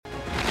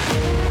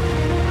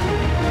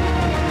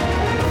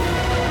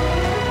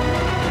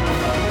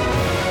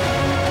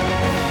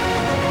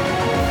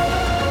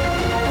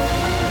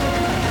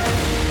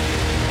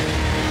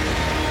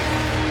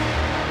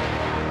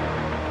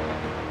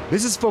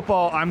This is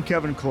football. I'm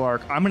Kevin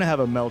Clark. I'm going to have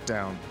a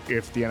meltdown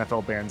if the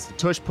NFL bans the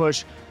tush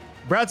push.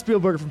 Brad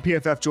Spielberger from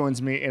PFF joins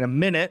me in a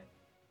minute,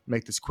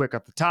 make this quick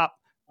up the top,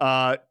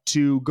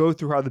 to go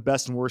through how the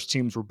best and worst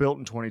teams were built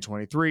in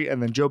 2023.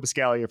 And then Joe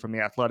Biscaglia from The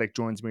Athletic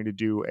joins me to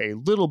do a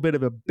little bit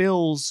of a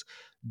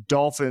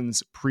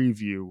Bills-Dolphins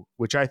preview,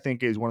 which I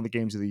think is one of the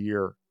games of the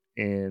year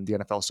in the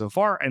NFL so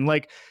far. And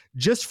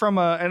just from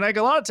a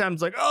lot of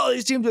times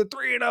these teams are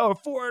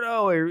 3-0 or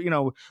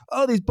 4-0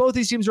 or both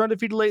these teams are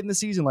undefeated late in the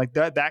season, like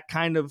that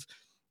kind of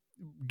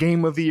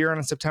game of the year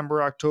in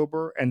September,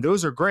 October. And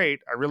those are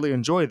great. I really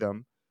enjoy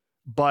them.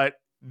 But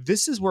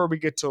this is where we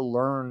get to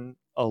learn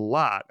a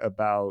lot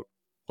about,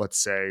 let's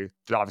say,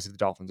 obviously the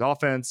Dolphins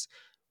offense,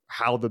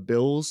 how the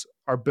Bills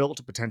are built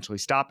to potentially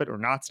stop it or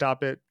not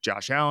stop it.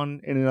 Josh Allen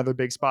in another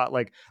big spot.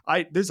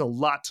 There's a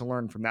lot to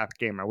learn from that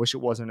game. I wish it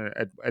wasn't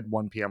at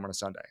 1 p.m. on a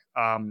Sunday.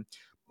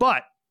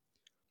 But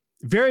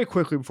very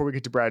quickly before we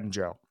get to Brad and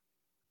Joe,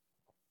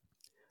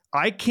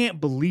 I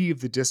can't believe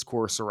the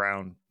discourse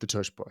around the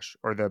tush push,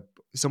 or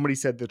somebody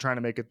said they're trying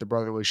to make it the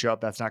brotherly shove.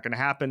 That's not going to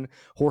happen.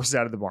 Horses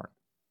out of the barn.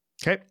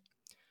 Okay.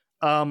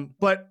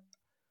 But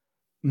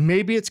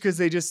maybe it's because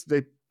they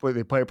play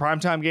a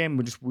primetime game.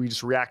 We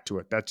just react to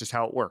it. That's just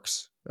how it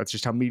works. That's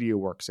just how media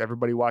works.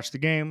 Everybody watched the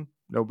game.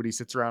 Nobody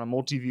sits around a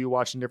multi-view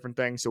watching different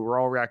things. So we're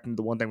all reacting to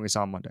the one thing we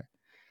saw on Monday.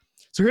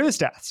 So here are the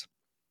stats.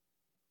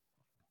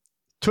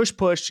 Tush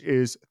push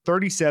is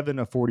 37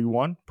 of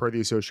 41 per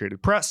the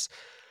Associated Press.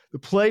 The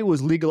play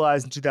was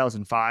legalized in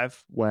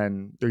 2005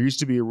 when there used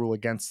to be a rule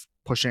against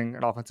pushing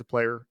an offensive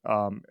player,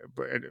 a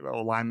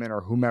lineman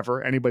or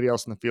whomever, anybody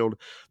else in the field.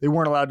 They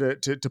weren't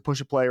allowed to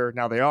push a player.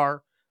 Now they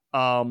are.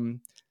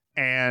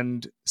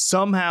 And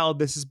somehow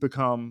this has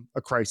become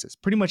a crisis.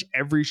 Pretty much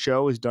every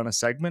show has done a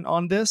segment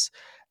on this.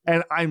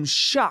 And I'm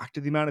shocked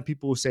at the amount of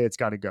people who say it's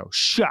got to go.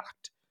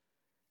 Shocked.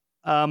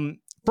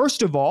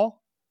 First of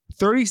all,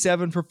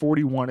 37 for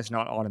 41 is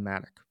not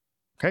automatic.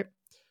 Okay.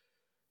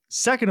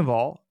 Second of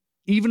all,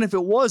 even if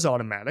it was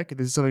automatic,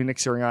 this is something Nick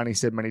Sirianni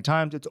said many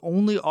times, it's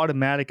only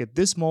automatic at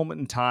this moment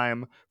in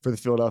time for the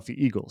Philadelphia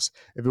Eagles.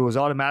 If it was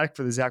automatic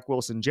for the Zach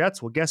Wilson Jets,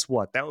 well, guess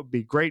what? That would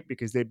be great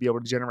because they'd be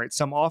able to generate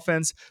some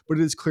offense, but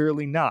it is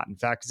clearly not. In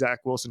fact, Zach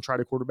Wilson tried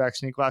a quarterback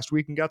sneak last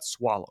week and got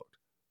swallowed.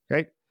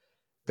 Okay?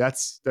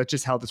 That's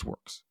just how this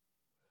works.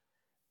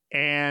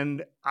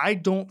 And I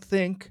don't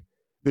think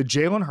that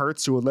Jalen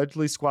Hurts, who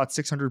allegedly squats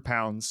 600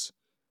 pounds,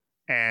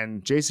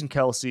 and Jason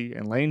Kelsey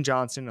and Lane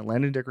Johnson and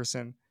Landon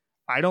Dickerson,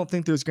 I don't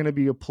think there's going to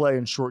be a play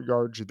in short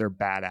yardage that they're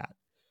bad at.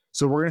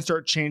 So we're going to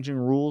start changing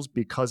rules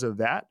because of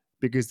that,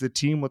 because the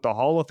team with the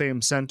Hall of Fame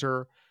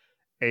center,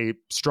 a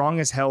strong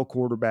as hell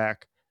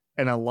quarterback,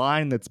 and a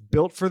line that's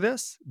built for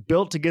this,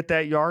 built to get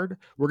that yard,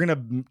 we're going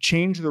to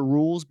change the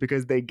rules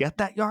because they get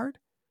that yard.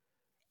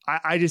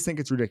 I just think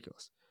it's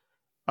ridiculous.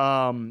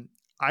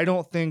 I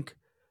don't think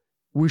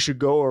we should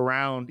go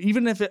around,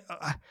 even if it...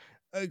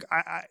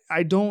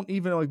 I don't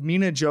even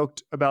Mina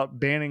joked about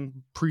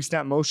banning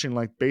pre-snap motion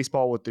like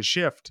baseball with the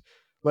shift.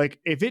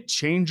 If it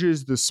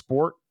changes the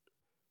sport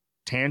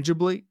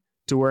tangibly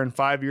to where in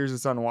 5 years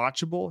it's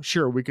unwatchable,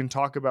 sure, we can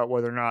talk about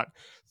whether or not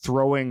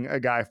throwing a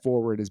guy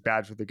forward is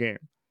bad for the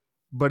game.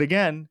 But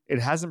again, it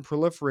hasn't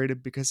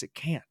proliferated because it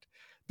can't.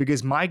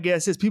 Because my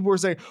guess is people were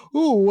saying,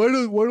 oh, why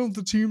don't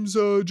the teams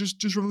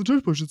just run the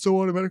tush push? It's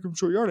so automatic from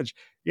short yardage.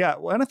 Yeah,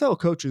 well, NFL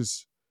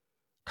coaches,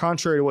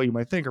 contrary to what you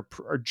might think,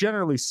 are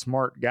generally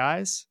smart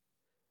guys,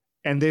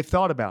 and they've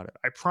thought about it.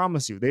 I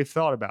promise you, they've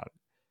thought about it.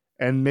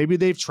 And maybe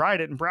they've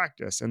tried it in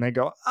practice, and they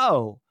go,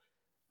 oh,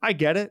 I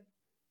get it.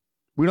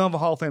 We don't have a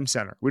Hall of Fame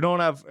center. We don't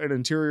have an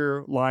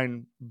interior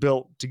line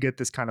built to get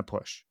this kind of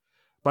push.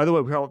 By the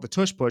way, we call it the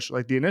tush push.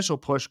 The initial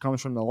push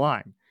comes from the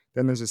line.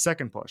 Then there's a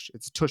second push.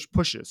 It's tush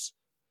pushes.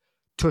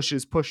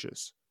 Tushes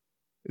pushes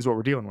is what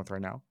we're dealing with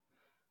right now.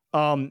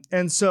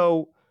 And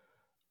so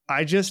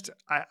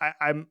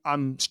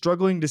I'm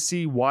struggling to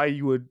see why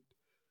you would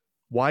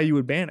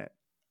ban it.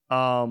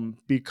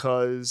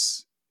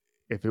 Because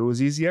if it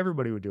was easy,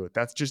 everybody would do it.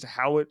 That's just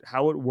how it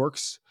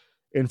works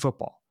in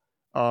football.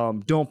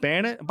 Don't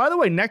ban it. By the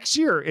way, next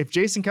year, if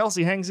Jason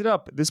Kelsey hangs it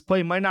up, this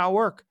play might not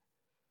work.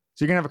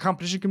 So you're going to have a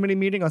competition committee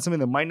meeting on something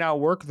that might not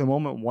work the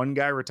moment one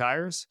guy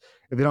retires.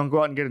 If they don't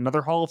go out and get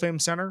another Hall of Fame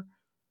center,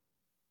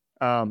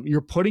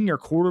 you're putting your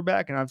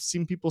quarterback, and I've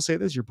seen people say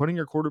this, you're putting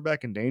your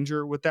quarterback in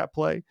danger with that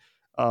play.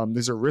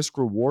 There's a risk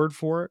reward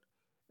for it.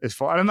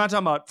 I'm not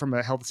talking about from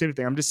a health and safety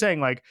thing. I'm just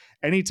saying,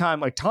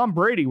 anytime, Tom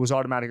Brady was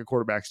automatic at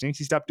quarterback sneaks,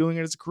 he stopped doing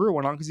it as a career,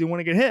 went on because he didn't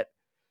want to get hit.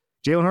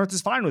 Jalen Hurts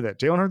is fine with it.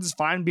 Jalen Hurts is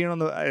fine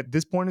being at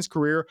this point in his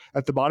career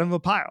at the bottom of a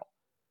pile.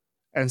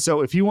 And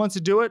so if he wants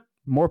to do it,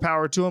 more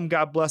power to him.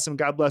 God bless him.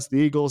 God bless the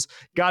Eagles.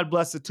 God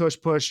bless the tush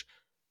push.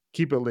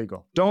 Keep it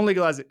legal. Don't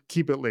legalize it.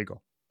 Keep it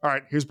legal. All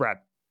right, here's Brad.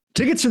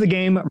 Tickets to the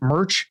game,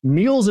 merch,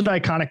 meals at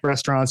iconic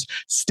restaurants,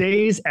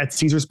 stays at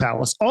Caesar's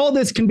Palace. All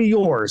this can be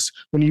yours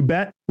when you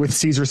bet with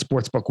Caesar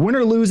Sportsbook. Win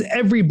or lose,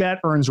 every bet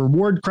earns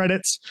reward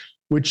credits,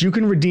 which you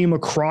can redeem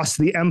across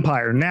the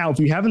empire. Now, if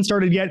you haven't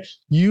started yet,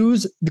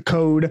 use the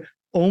code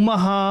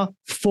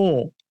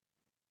OMAHAFULL.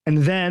 And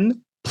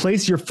then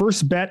Place your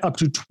first bet up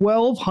to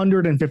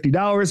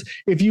 $1,250.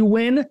 If you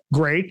win,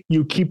 great,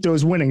 you keep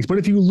those winnings. But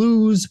if you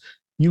lose,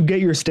 you get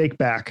your stake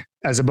back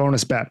as a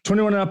bonus bet.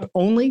 21 and up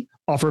only.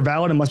 Offer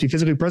valid and must be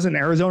physically present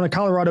in Arizona,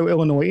 Colorado,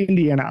 Illinois,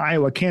 Indiana,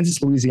 Iowa,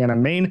 Kansas, Louisiana,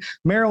 Maine,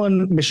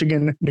 Maryland,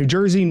 Michigan, New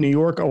Jersey, New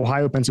York,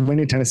 Ohio,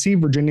 Pennsylvania, Tennessee,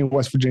 Virginia,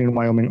 West Virginia, and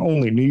Wyoming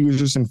only. New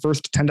users and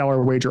first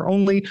 $10 wager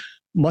only.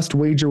 Must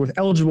wager with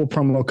eligible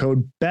promo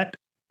code BET.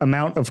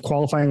 Amount of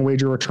qualifying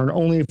wager return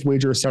only if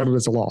wager is settled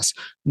as a loss.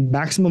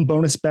 Maximum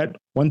bonus bet,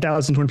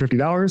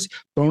 $1,250.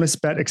 Bonus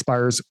bet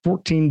expires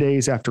 14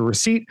 days after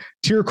receipt.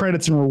 Tier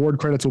credits and reward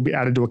credits will be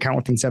added to account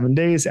within 7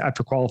 days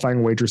after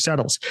qualifying wager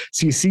settles.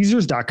 See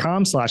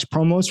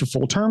Caesars.com/promos for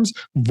full terms.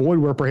 Void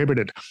where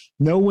prohibited.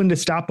 Know when to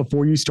stop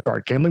before you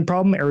start. Gambling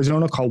problem?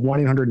 Arizona, call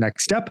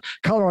 1-800-NEXT-STEP.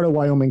 Colorado,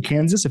 Wyoming,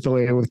 Kansas,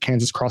 affiliated with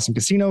Kansas Crossing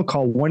Casino,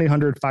 call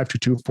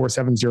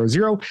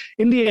 1-800-522-4700.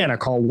 Indiana,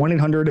 call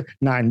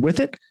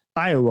 1-800-9-WITH-IT.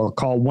 Iowa,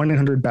 call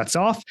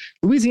 1-800-BETS-OFF.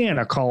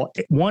 Louisiana, call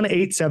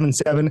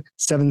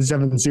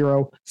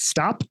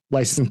 1-877-770-STOP.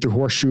 Licensed through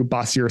Horseshoe,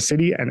 Bossier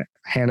City, and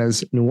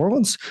Hannah's New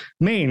Orleans.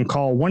 Maine,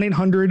 call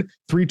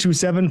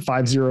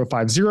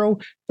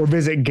 1-800-327-5050 or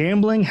visit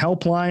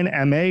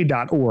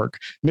gamblinghelplinema.org.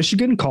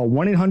 Michigan, call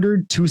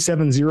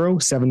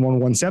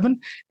 1-800-270-7117.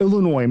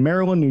 Illinois,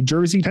 Maryland, New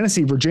Jersey,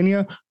 Tennessee,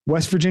 Virginia,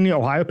 West Virginia,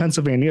 Ohio,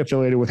 Pennsylvania,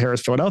 affiliated with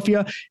Harris,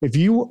 Philadelphia. If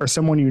you or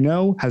someone you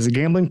know has a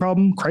gambling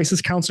problem,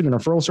 crisis counseling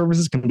and referral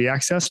services can be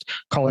accessed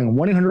calling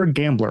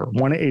 1-800-GAMBLER,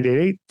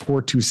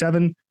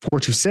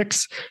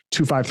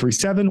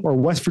 1-888-427-426-2537, or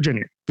West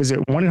Virginia. Visit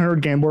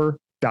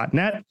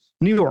 1-800-GAMBLER.net.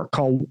 New York,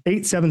 call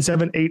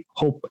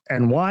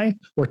 877-8-HOPE-NY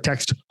or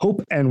text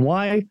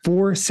HOPE-NY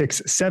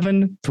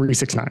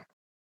 467-369.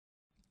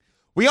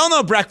 We all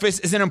know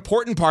breakfast is an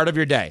important part of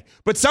your day,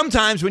 but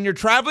sometimes when you're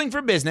traveling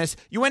for business,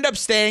 you end up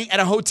staying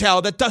at a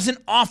hotel that doesn't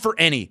offer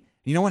any.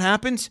 You know what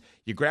happens?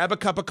 You grab a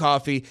cup of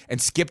coffee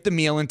and skip the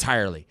meal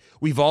entirely.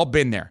 We've all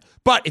been there.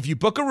 But if you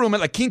book a room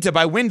at La Quinta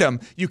by Wyndham,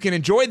 you can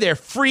enjoy their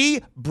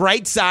free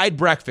Bright Side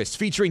breakfast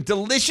featuring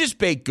delicious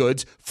baked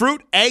goods,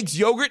 fruit, eggs,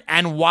 yogurt,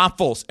 and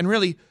waffles. And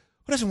really,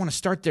 who doesn't want to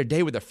start their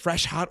day with a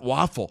fresh hot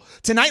waffle?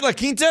 Tonight, La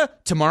Quinta,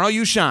 tomorrow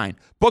you shine.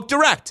 Book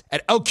direct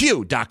at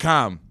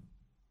lq.com.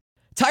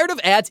 Tired of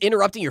ads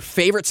interrupting your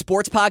favorite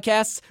sports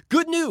podcasts?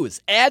 Good news.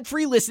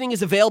 Ad-free listening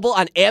is available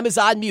on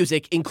Amazon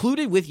Music,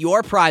 included with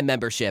your Prime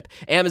membership.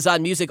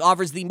 Amazon Music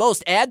offers the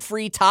most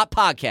ad-free top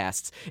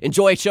podcasts.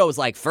 Enjoy shows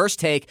like First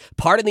Take,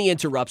 Pardon the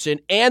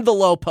Interruption, and The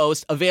Low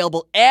Post,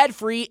 available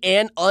ad-free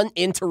and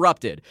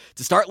uninterrupted.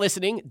 To start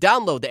listening,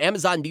 download the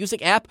Amazon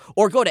Music app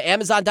or go to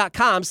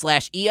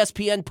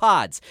amazon.com/ESPN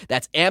Pods.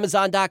 That's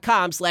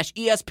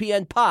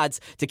amazon.com/ESPN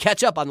Pods to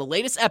catch up on the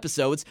latest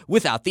episodes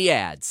without the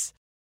ads.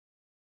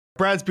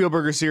 Brad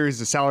Spielberger series,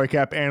 the salary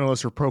cap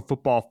analyst for Pro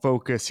Football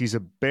Focus. He's a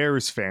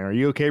Bears fan. Are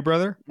you okay,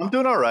 brother? I'm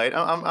doing all right.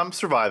 I'm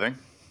surviving.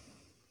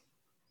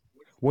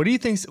 What do you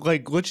think?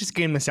 Like, let's just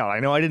game this out. I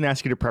know I didn't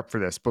ask you to prep for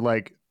this, but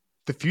like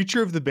the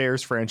future of the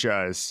Bears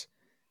franchise,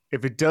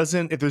 if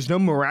there's no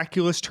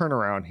miraculous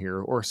turnaround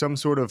here or some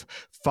sort of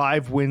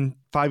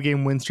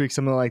 5-game win streak,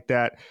 something like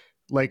that,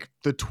 like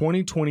the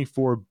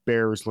 2024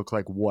 Bears look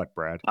like what,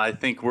 Brad? I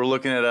think we're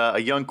looking at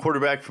a young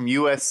quarterback from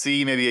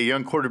USC, maybe a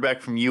young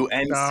quarterback from UNC.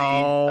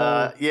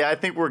 Yeah, I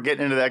think we're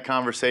getting into that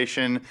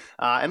conversation.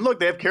 And look,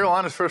 they have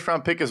Carolina's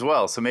first-round pick as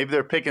well, so maybe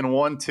they're picking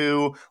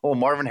 1-2. Oh,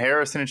 Marvin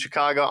Harrison in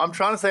Chicago. I'm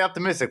trying to stay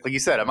optimistic. Like you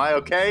said, am I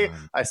okay?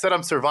 I said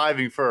I'm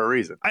surviving for a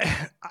reason.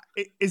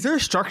 Is there a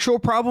structural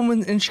problem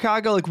in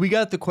Chicago? Like we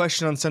got the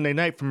question on Sunday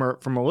night from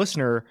a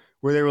listener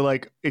where they were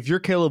like, if you're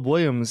Caleb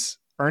Williams,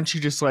 aren't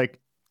you just like,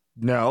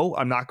 no,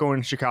 I'm not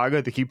going to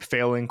Chicago to keep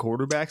failing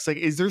quarterbacks? Like,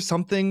 is there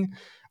something?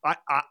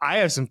 I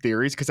have some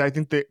theories because I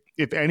think that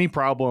if any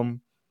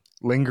problem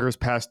lingers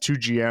past two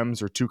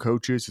GMs or two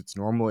coaches, it's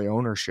normally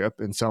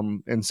ownership in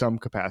some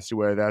capacity,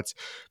 whether that's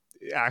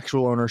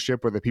actual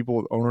ownership or the people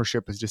with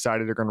ownership has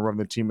decided they're going to run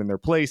the team in their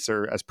place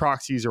or as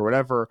proxies or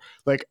whatever.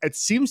 Like, it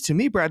seems to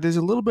me, Brad, there's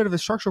a little bit of a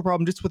structural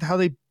problem just with how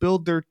they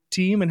build their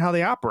team and how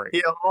they operate.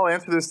 Yeah, I'll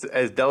answer this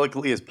as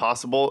delicately as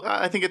possible.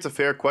 I think it's a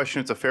fair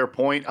question. It's a fair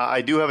point.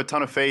 I do have a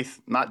ton of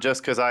faith, not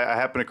just because I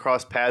happen to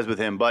cross paths with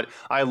him, but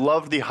I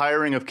love the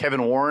hiring of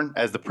Kevin Warren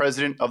as the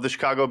president of the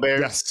Chicago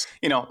Bears. Yes.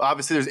 You know,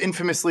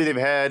 obviously they've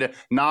had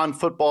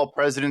non-football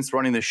presidents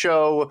running the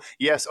show.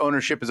 Yes,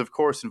 ownership is of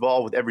course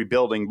involved with every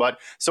building, but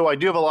so I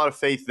do have a lot of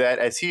faith that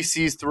as he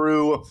sees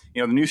through,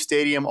 the new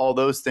stadium, all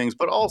those things,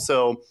 but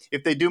also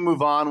if they do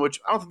move on, which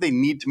I don't think they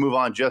need to move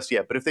on just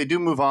yet, but if they do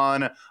move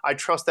on, I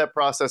trust that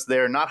process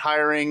there, not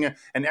hiring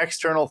an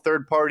external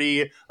third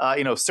party,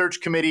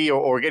 search committee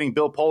or getting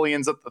Bill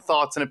Polian's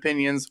thoughts and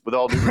opinions with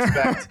all due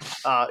respect,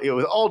 so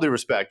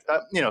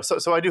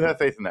I do have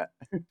faith in that.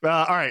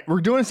 All right.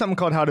 We're doing something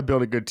called How to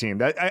Build a Good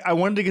Team. I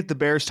wanted to get the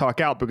Bears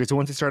talk out because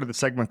once they started the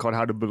segment called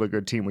How to Build a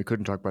Good Team, we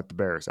couldn't talk about the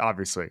Bears,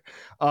 obviously,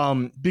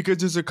 because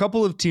there's a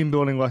couple of team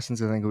building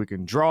lessons I think we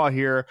can draw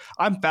here.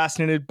 I'm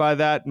fascinated by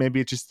that. Maybe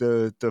it's just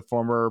the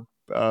former,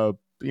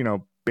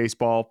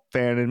 baseball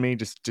fan in me,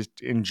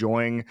 just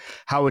enjoying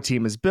how a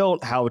team is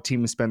built, how a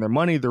team spend their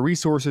money, their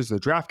resources, their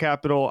draft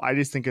capital. I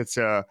just think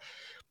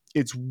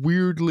it's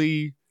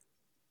weirdly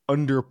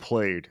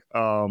underplayed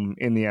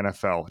in the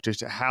NFL.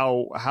 Just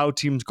how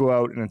teams go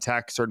out and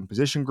attack certain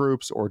position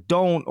groups or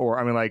don't, or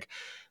I mean, like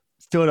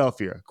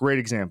Philadelphia, great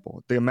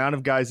example. The amount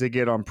of guys they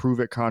get on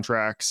prove-it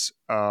contracts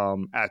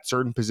at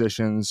certain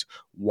positions,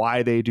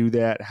 why they do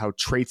that, how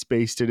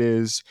traits-based it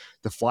is,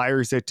 the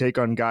flyers they take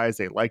on guys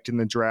they liked in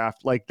the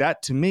draft. Like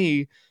that, to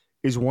me,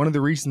 is one of the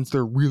reasons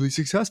they're really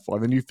successful.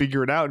 And then you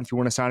figure it out. And if you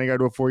want to sign a guy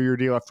to a 4-year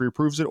deal after he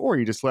proves it, or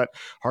you just let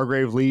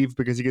Hargrave leave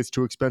because he gets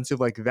too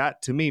expensive, like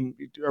that, to me,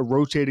 a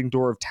rotating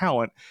door of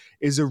talent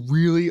is a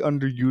really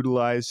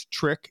underutilized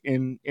trick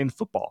in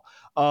football.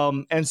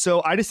 And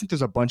so I just think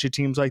there's a bunch of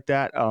teams like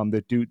that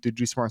that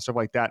do smart stuff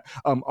like that.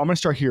 I'm going to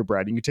start here,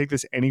 Brad. You can take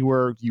this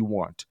anywhere you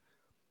want.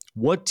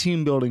 What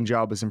team building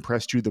job has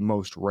impressed you the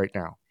most right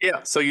now?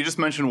 Yeah, so you just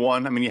mentioned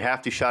one. I mean, you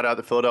have to shout out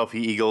the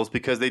Philadelphia Eagles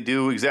because they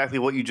do exactly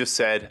what you just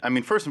said. I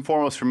mean, first and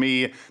foremost for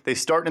me, they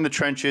start in the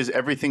trenches.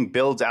 Everything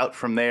builds out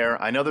from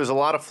there. I know there's a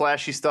lot of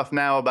flashy stuff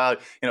now about,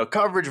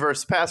 coverage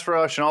versus pass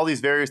rush and all these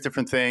various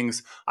different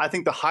things. I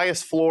think the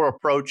highest floor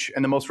approach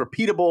and the most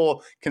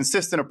repeatable,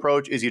 consistent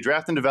approach is you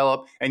draft and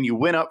develop and you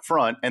win up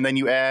front and then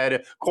you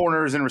add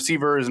corners and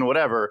receivers and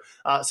whatever.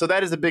 So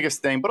that is the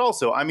biggest thing. But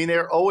also, I mean,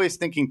 they're always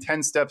thinking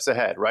 10 steps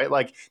ahead, right?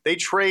 Like they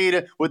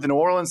trade with the New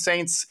Orleans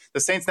Saints.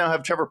 The Saints now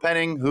have Trevor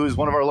Penning, who's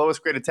one of our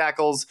lowest graded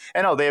tackles,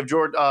 and they have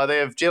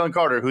Jalen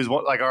Carter, who's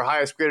like our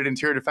highest graded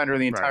interior defender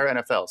in the entire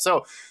NFL.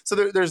 So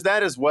there's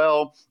that as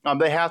well.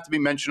 They have to be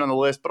mentioned on the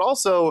list, but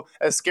also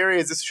as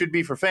scary as this should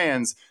be for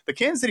fans, the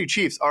Kansas City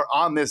Chiefs are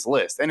on this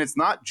list, and it's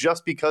not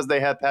just because they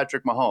have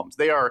Patrick Mahomes.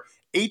 They are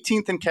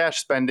 18th in cash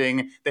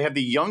spending. They have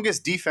the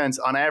youngest defense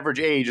on average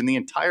age in the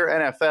entire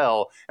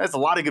NFL. And there's a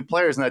lot of good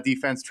players in that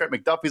defense. Trent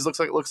McDuffie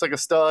looks like a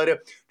stud.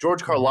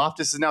 George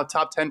Karlaftis is now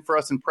top 10 for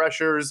us in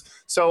pressures.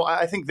 So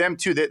I think them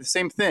too, the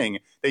same thing.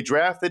 They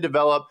draft, they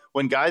develop.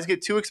 When guys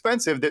get too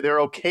expensive,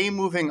 they're okay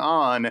moving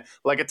on,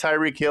 like a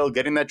Tyreek Hill,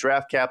 getting that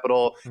draft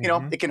capital.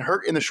 It can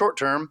hurt in the short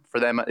term.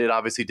 For them, it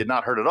obviously did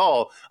not hurt at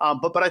all.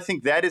 But I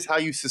think that is how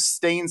you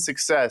sustain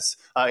success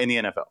in the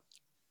NFL.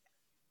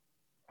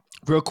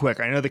 Real quick,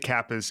 I know the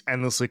cap is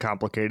endlessly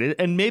complicated,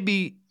 and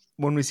maybe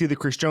when we see the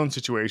Chris Jones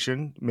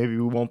situation, maybe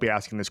we won't be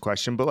asking this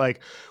question, but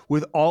like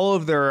with all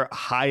of their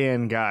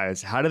high-end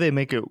guys, how do they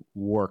make it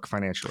work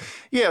financially?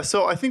 Yeah,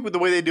 so I think with the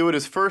way they do it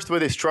is first the way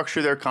they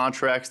structure their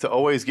contracts to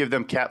always give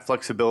them cap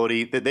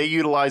flexibility, that they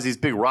utilize these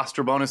big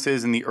roster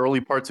bonuses in the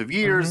early parts of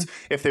years.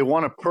 If they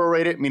want to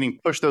prorate it, meaning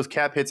push those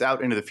cap hits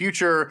out into the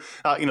future,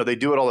 they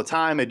do it all the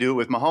time. They do it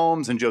with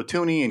Mahomes and Joe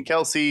Tooney and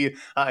Kelsey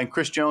and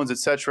Chris Jones, et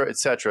cetera, et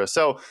cetera.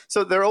 So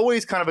they're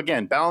always kind of,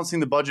 again,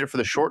 balancing the budget for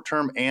the short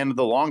term and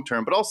the long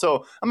term, but also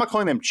I'm not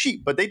calling them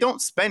cheap, but they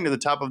don't spend to the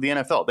top of the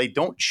NFL. They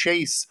don't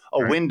chase a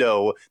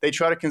window. They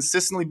try to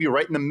consistently be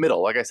right in the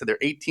middle. Like I said, they're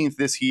 18th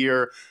this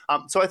year.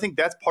 So I think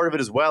that's part of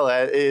it as well.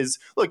 Is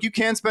look, you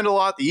can spend a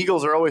lot. The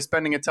Eagles are always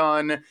spending a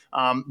ton.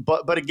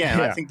 But again,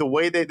 I think the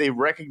way they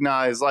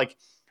recognize, like,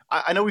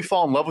 I know we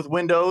fall in love with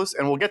windows,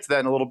 and we'll get to that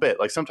in a little bit.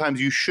 Like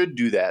sometimes you should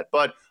do that.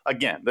 But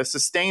again, the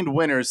sustained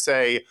winners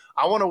say,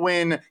 I want to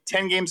win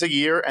 10 games a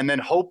year and then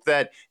hope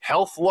that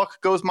health luck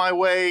goes my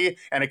way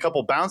and a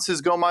couple bounces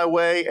go my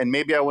way and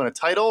maybe I win a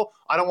title.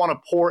 I don't want to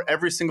pour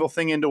every single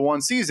thing into one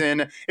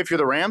season. If you're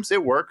the Rams,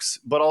 it works.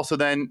 But also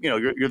then,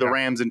 you're the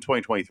Rams in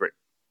 2023.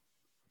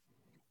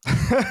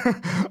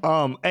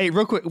 Hey,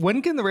 real quick,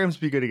 when can the Rams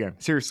be good again?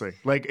 Seriously,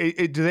 like,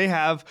 do they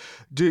have?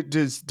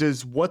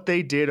 Does what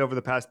they did over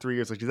the past 3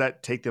 years, like, does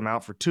that take them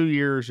out for 2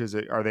 years?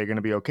 Are they going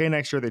to be okay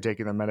next year? Are they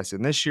taking the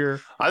medicine this year?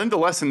 I think the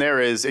lesson there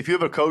is if you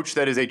have a coach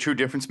that is a true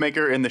difference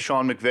maker in the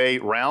Sean McVay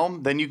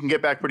realm, then you can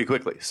get back pretty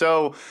quickly.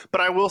 So,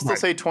 but I will still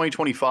say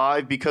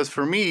 2025 because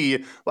for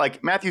me,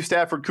 like Matthew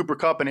Stafford, Cooper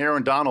Kupp, and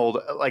Aaron Donald,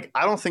 like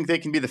I don't think they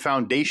can be the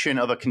foundation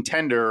of a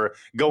contender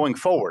going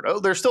forward.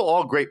 They're still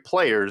all great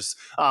players,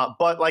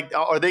 but like,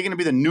 are they going to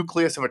be the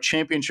nucleus of a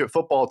championship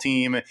football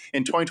team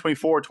in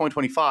 2024,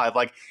 2025?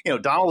 Like,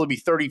 Donald will be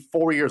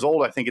 34 years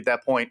old, I think, at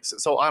that point.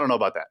 So I don't know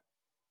about that.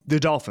 The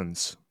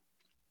Dolphins.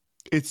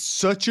 It's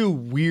such a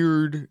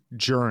weird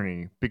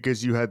journey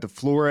because you had the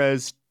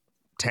Flores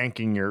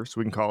tanking year,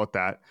 so we can call it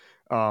that.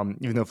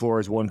 Even though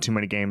Flores won too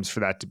many games for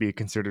that to be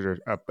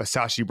considered a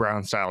Sashi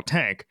Brown style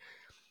tank.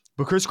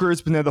 But Chris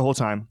Greer's been there the whole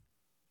time.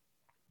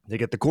 They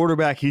get the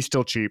quarterback. He's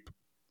still cheap.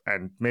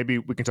 And maybe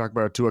we can talk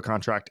about a Tua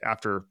contract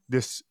after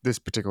this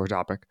particular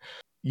topic.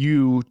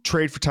 You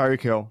trade for Tyreek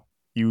Hill.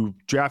 You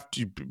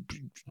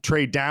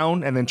trade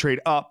down and then trade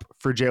up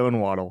for Jalen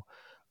Waddle.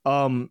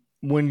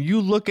 When you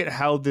look at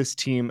how this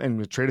team, and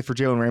we traded for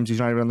Jalen Ramsey,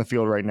 who's not even on the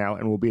field right now,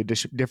 and will be a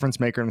difference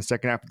maker in the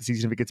second half of the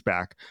season if it gets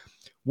back.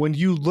 When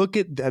you look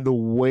at the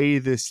way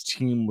this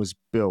team was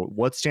built,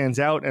 what stands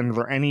out? And are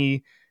there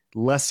any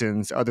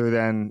lessons other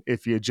than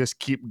if you just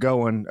keep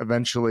going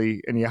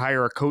eventually and you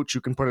hire a coach who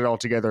can put it all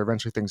together,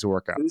 eventually things will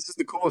work out. This is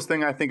the coolest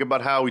thing I think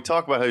about how we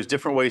talk about how there's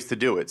different ways to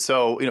do it.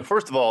 So,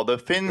 first of all, the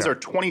Finns are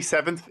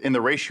 27th in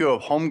the ratio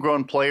of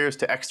homegrown players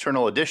to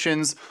external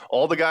additions.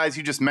 All the guys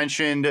you just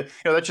mentioned,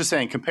 that's just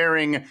saying,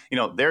 comparing,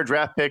 their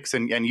draft picks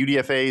and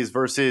UDFAs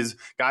versus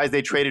guys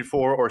they traded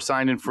for or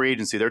signed in free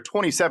agency. They're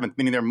 27th,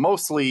 meaning they're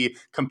mostly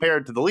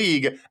compared to the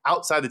league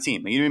outside the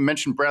team. You even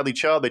mentioned Bradley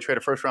Chubb. They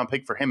traded a first-round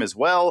pick for him as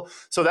well.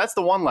 So that's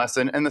the one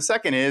lesson. And the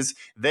second is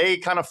they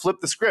kind of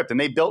flipped the script and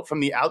they built from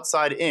the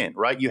outside in,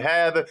 right? You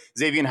have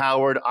Xavier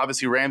Howard.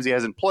 Obviously, Ramsey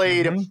hasn't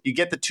played. Mm-hmm. You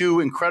get the two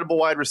incredible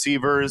wide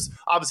receivers.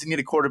 Obviously, need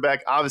a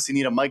quarterback. Obviously,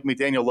 need a Mike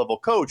McDaniel level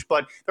coach.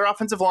 But their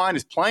offensive line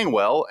is playing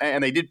well,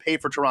 and they did pay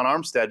for Teron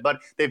Armstead.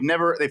 But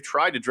they've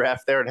tried to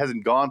draft there. It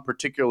hasn't gone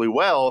particularly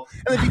well.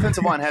 And the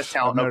defensive line has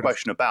talent, no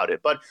question about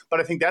it. But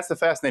I think that's the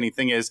fascinating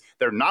thing is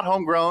they're not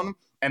homegrown,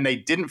 and they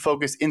didn't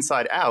focus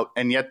inside out,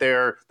 and yet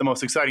they're the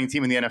most exciting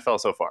team in the NFL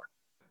so far.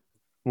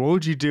 What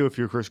would you do if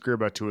you're Chris Greer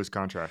about Tua's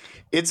contract?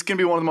 It's going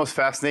to be one of the most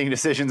fascinating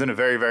decisions in a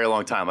very, very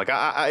long time. Like,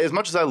 I as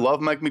much as I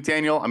love Mike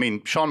McDaniel, I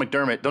mean, Sean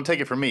McDermott, don't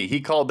take it from me.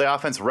 He called the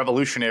offense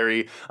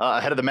revolutionary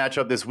ahead of the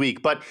matchup this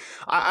week. But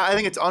I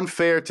think it's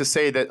unfair to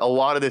say that a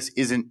lot of this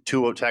isn't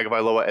Tua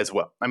Tagovailoa as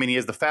well. I mean, he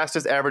has the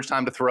fastest average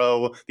time to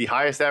throw, the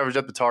highest average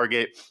at the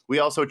target. We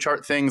also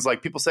chart things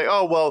like people say,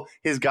 oh, well,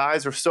 his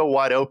guys are so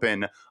wide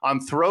open.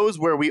 On throws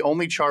where we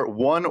only chart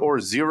 1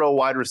 or 0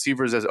 wide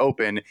receivers as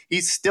open,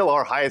 he's still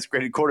our highest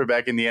graded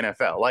quarterback in the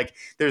NFL. Like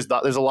there's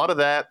a lot of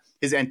that.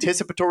 His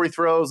anticipatory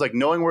throws, like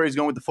knowing where he's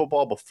going with the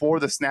football before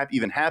the snap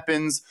even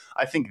happens,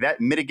 I think that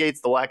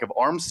mitigates the lack of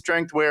arm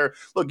strength where,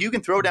 look, you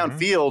can throw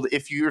downfield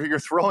if you're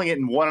throwing it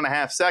in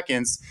 1.5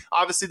 seconds.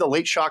 Obviously, the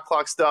late shot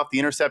clock stuff, the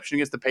interception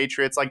against the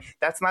Patriots, like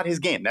that's not his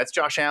game. That's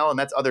Josh Allen.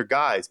 That's other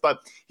guys. But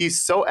he's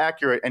so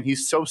accurate and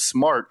he's so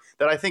smart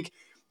that I think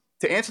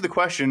to answer the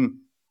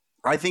question,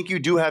 I think you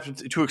do have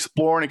to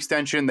explore an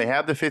extension. They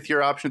have the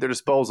 5th-year option at their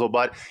disposal.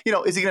 But,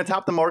 is he going to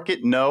top the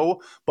market?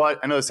 No. But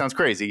I know this sounds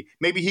crazy.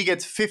 Maybe he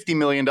gets $50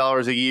 million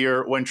a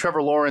year when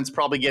Trevor Lawrence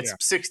probably gets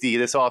 60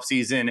 this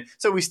offseason.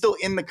 So he's still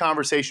in the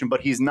conversation,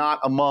 but he's not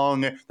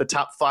among the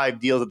top 5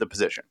 deals at the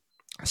position.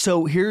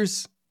 So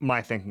here's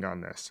my thinking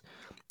on this.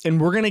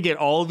 And we're going to get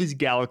all of these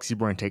galaxy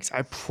brain takes.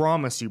 I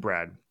promise you,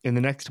 Brad, in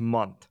the next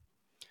month,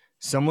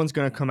 someone's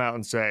going to come out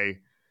and say,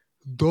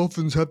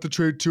 Dolphins have to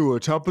trade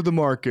Tua, top of the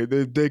market.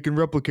 They can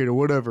replicate it,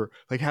 whatever.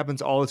 Like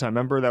happens all the time.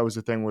 Remember that was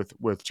the thing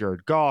with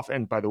Jared Goff.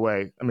 And by the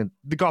way, I mean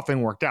the Goff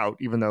thing worked out,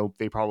 even though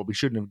they probably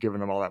shouldn't have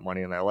given him all that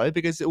money in LA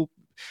because a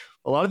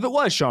lot of it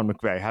was Sean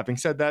McVay. Having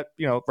said that,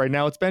 right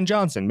now it's Ben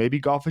Johnson. Maybe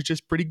Goff is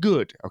just pretty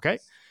good. Okay,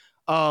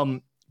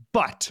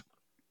 but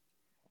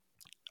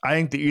I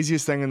think the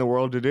easiest thing in the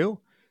world to do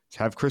is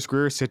have Chris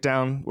Greer sit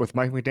down with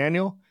Mike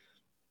McDaniel.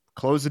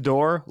 Close the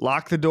door,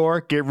 lock the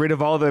door, get rid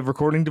of all the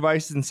recording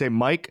devices and say,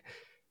 Mike,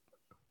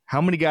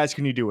 how many guys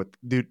can you do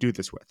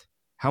this with?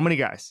 How many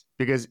guys?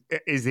 Because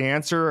is the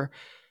answer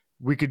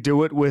we could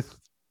do it with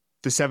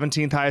the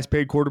 17th highest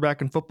paid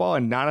quarterback in football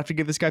and not have to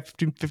give this guy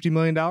 $50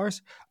 million?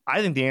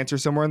 I think the answer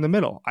is somewhere in the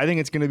middle. I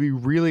think it's going to be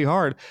really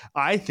hard.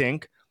 I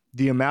think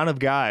the amount of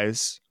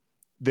guys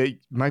that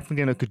Mike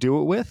McDaniel could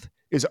do it with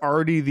is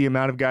already the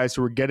amount of guys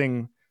who are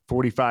getting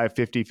 45,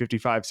 50,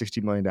 55,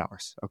 $60 million.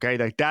 Okay.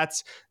 Like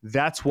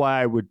that's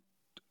why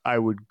I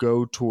would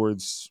go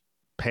towards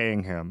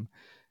paying him.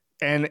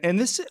 And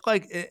this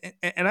like,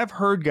 and I've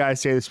heard guys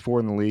say this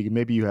before in the league, and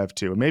maybe you have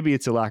too, and maybe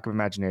it's a lack of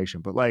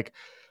imagination, but like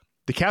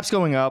the cap's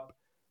going up.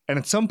 And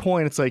at some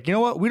point it's like, you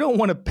know what? We don't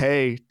want to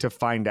pay to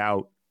find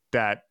out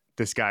that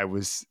this guy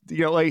was,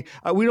 we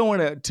don't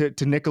want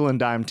to nickel and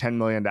dime $10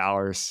 million.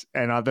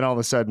 And then all of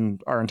a sudden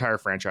our entire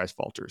franchise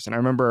falters. And I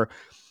remember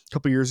a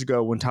couple years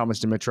ago when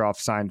Thomas Dimitroff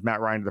signed Matt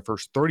Ryan to the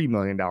first $30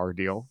 million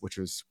deal, which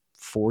was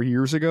 4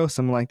 years ago,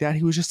 something like that.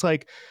 He was just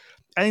like,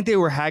 I think they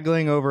were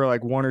haggling over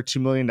like $1 or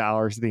 $2 million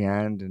at the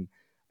end. And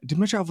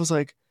Dimitroff was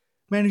like,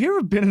 man, have you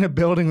ever been in a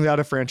building without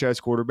a franchise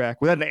quarterback,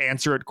 without an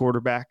answer at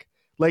quarterback?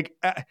 Like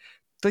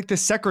the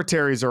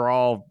secretaries are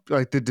all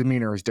like, the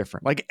demeanor is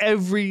different. Like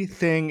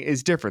everything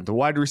is different. The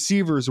wide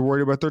receivers are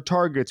worried about their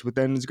targets, but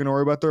then is going to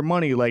worry about their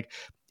money. Like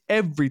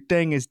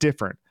everything is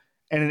different.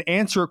 And an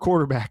answer at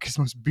quarterback is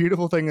the most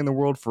beautiful thing in the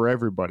world for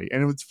everybody.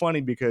 And it's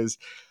funny because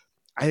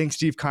I think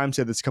Steve Keim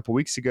said this a couple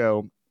weeks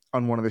ago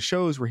on one of the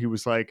shows where he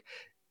was like,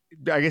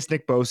 I guess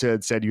Nick Bosa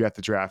had said, you have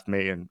to draft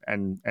me.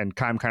 And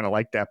Keim kind of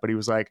liked that. But he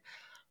was like,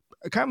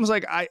 Keim was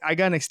like, I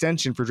got an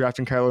extension for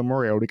drafting Kyler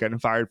Murray. I would have gotten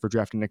fired for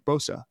drafting Nick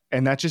Bosa.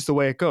 And that's just the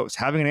way it goes.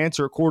 Having an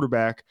answer at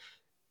quarterback,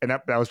 and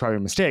that was probably a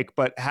mistake,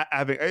 but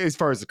having, as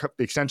far as the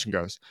extension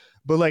goes,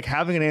 but like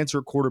having an answer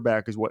at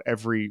quarterback is what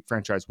every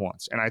franchise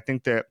wants. And I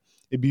think that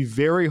it'd be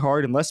very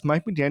hard unless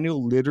Mike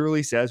McDaniel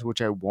literally says,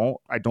 which I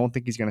don't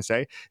think he's going to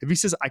say. If he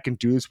says, I can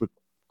do this with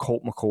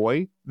Colt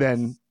McCoy,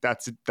 then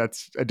that's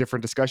a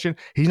different discussion.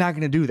 He's not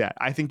going to do that.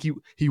 I think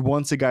he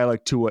wants a guy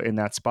like Tua in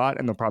that spot,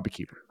 and they'll probably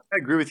keep him. I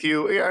agree with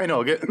you. Yeah, I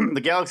know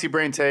the Galaxy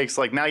brain takes,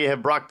 like, now you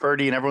have Brock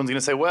Purdy and everyone's going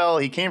to say, well,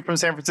 he came from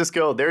San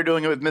Francisco. They're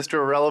doing it with Mr.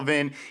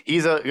 Irrelevant.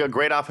 He's a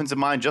great offensive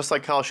mind, just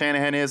like Kyle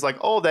Shanahan is. Like,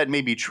 all that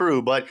may be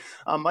true, but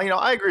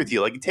I agree with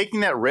you. Like,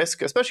 taking that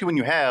risk, especially when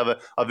you have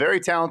a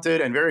very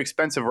talented and very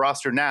expensive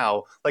roster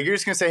now, like, you're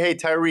just going to say, hey,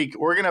 Tyreek,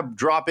 we're going to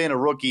drop in a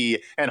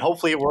rookie and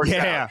hopefully it works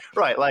out.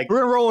 Right. Like, we're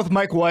going to roll with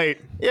Mike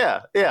White.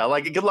 Yeah.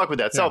 Like, good luck with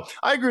that. Yeah. So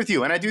I agree with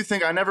you. And I do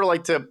think I never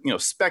like to,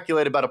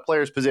 speculate about a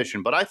player's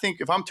position. But I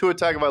think if I'm Tua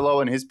Tagovailoa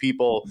and his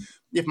people,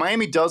 if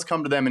Miami does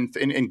come to them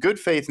in good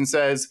faith and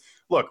says,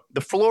 look,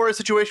 the Flores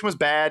situation was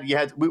bad.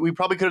 We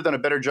probably could have done a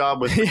better job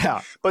with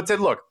but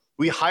said, look,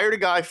 we hired a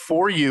guy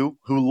for you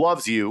who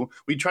loves you.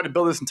 We tried to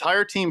build this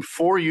entire team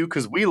for you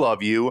because we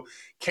love you.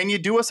 Can you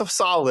do us a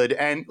solid?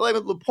 And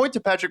point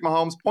to Patrick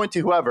Mahomes, point to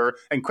whoever,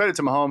 and credit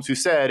to Mahomes who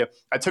said,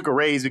 I took a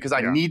raise because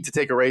I need to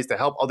take a raise to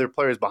help other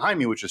players behind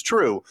me, which is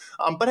true.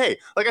 But hey,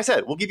 like I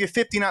said, we'll give you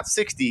 50, not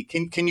 60.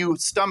 Can you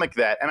stomach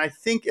that? And I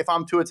think if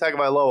I'm Tua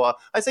Tagovailoa,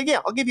 I say, yeah,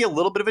 I'll give you a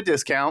little bit of a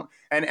discount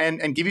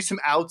and give you some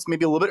outs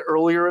maybe a little bit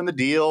earlier in the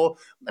deal.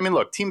 I mean,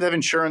 look, teams have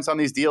insurance on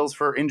these deals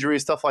for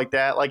injuries, stuff like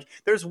that. Like,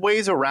 there's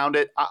ways around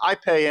it. I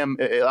pay him.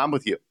 I'm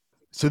with you.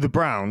 So the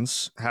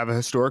Browns have a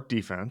historic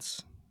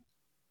defense.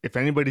 If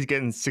anybody's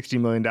getting $60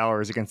 million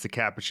against the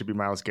cap, it should be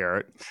Myles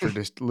Garrett for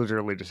just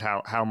literally just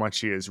how much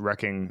he is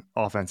wrecking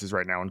offenses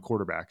right now and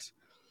quarterbacks.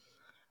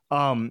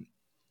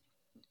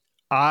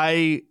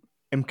 I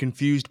am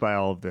confused by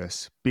all of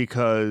this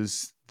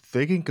because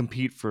they can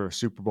compete for a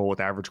Super Bowl with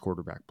average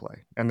quarterback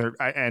play,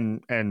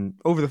 and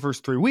over the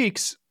first 3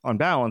 weeks, on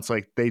balance,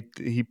 like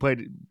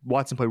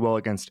Watson played well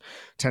against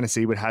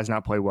Tennessee, but has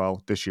not played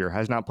well this year.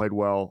 Has not played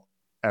well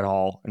at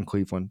all in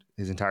Cleveland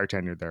his entire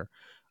tenure there.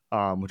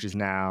 Which is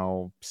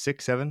now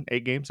 6, 7,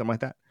 8 games, something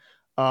like that.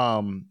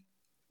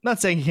 Not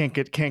saying he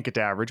can't get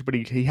to average, but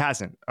he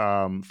hasn't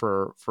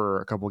for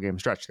a couple of game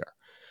stretch there.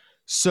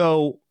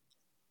 So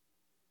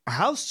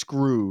how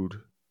screwed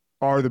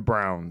are the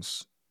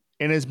Browns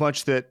in as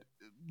much that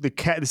the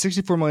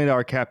 $64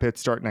 million cap hit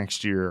start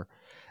next year?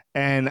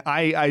 And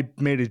I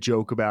made a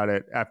joke about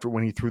it after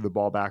when he threw the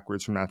ball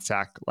backwards from that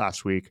sack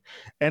last week.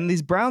 And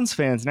these Browns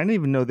fans, and I didn't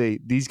even know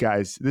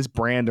this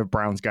brand of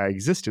Browns guy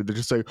existed. They're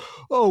just like,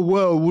 oh,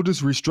 well, we'll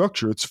just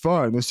restructure. It's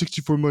fine. The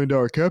 $64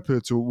 million cap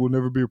hits will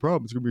never be a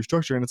problem. It's going to be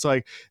restructured. And it's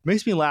like, it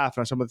makes me laugh.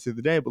 And I saw about this the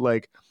other day, but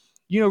like,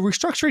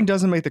 restructuring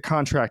doesn't make the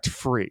contract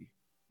free.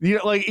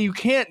 Like, you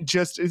can't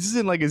this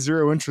isn't like a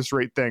 0 interest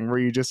rate thing where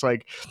you just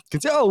like can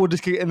say, oh, we'll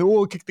just kick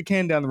the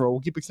can down the road.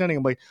 We'll keep extending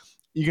them. Like,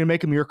 you're going to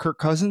make him your Kirk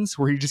Cousins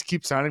where you just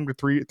keep signing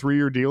to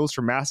three-year deals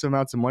for massive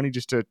amounts of money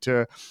just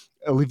to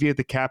alleviate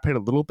the cap hit a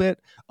little bit.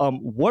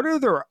 What are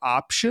their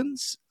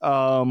options?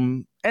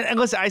 And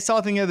listen, I saw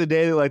a thing the other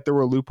day that like there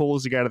were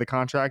loopholes to get out of the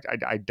contract.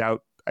 I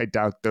doubt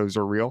those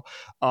are real.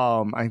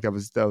 I think that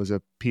was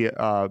a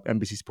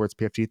NBC Sports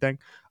PFT thing.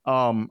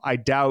 I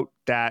doubt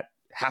that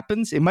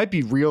happens. It might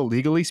be real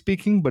legally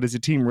speaking, but is a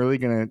team really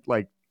going to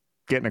like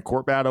get in a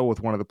court battle with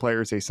one of the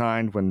players they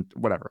signed when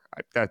whatever?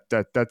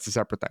 That's a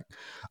separate thing.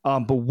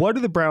 But what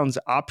are the Browns'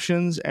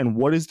 options and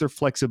what is their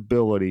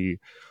flexibility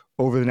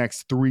over the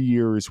next 3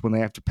 years when they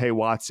have to pay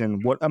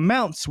Watson what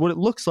it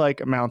looks like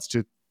amounts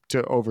to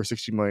over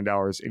 $60 million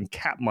in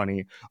cap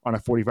money on a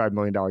 $45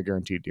 million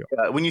guaranteed deal?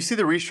 When you see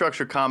the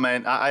restructure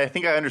comment, I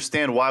think I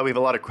understand why we have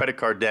a lot of credit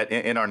card debt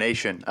in our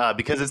nation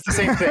because it's the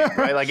same thing,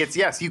 right? Like,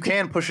 yes, you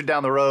can push it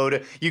down the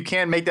road. You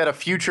can make that a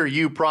future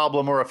you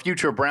problem or a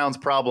future Browns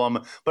problem,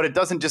 but it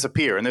doesn't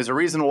disappear. And there's a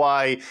reason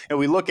why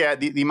we look at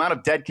the amount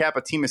of dead cap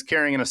a team is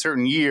carrying in a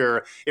certain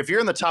year. If you're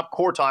in the top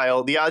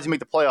quartile, the odds you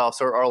make the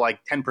playoffs are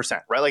like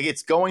 10%, right? Like,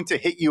 it's going to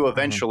hit you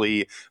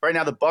eventually. Mm-hmm. Right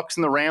now, the Bucs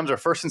and the Rams are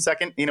first and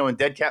second, in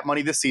dead cap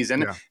money this season.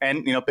 Yeah.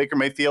 And, Baker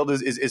Mayfield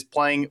is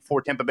playing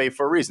for Tampa Bay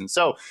for a reason.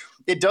 So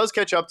it does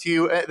catch up to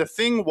you. The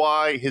thing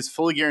why his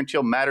fully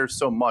guaranteed matters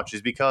so much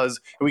is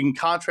because we can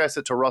contrast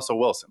it to Russell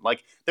Wilson.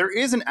 Like, there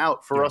is an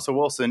out for Russell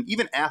Wilson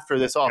even after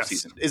this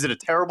offseason. Yes. Is it a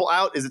terrible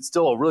out? Is it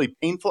still a really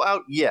painful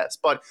out? Yes,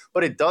 but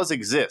it does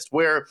exist.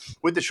 Where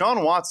with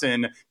Deshaun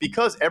Watson,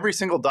 because every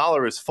single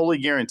dollar is fully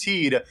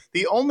guaranteed,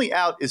 the only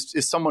out is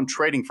someone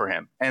trading for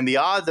him. And the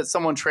odds that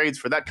someone trades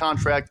for that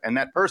contract and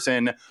that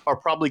person are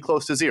probably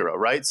close to zero,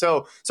 right?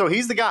 So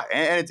he's the guy.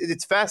 And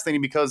it's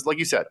fascinating because, like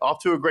you said,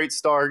 off to a great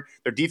start.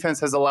 Their defense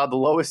has allowed the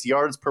lowest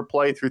yards per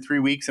play through 3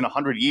 weeks in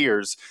 100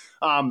 years.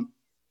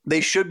 They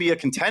should be a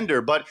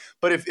contender, but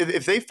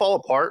if they fall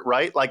apart,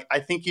 right? Like, I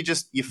think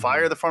you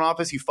fire the front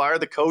office, you fire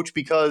the coach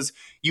because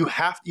you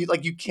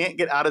can't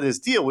get out of this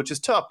deal, which is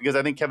tough because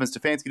I think Kevin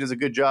Stefanski does a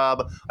good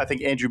job. I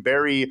think Andrew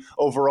Berry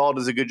overall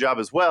does a good job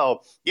as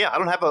well. Yeah, I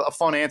don't have a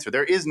fun answer.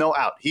 There is no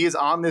out. He is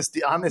on this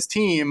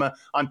team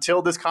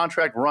until this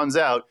contract runs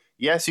out.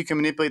 Yes, you can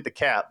manipulate the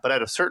cap, but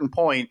at a certain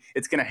point,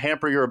 it's going to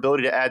hamper your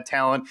ability to add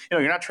talent.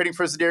 You're not trading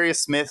for Zadarius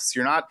Smiths.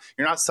 You're not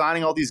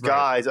signing all these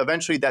guys. Right.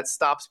 Eventually, that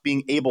stops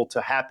being able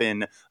to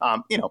happen,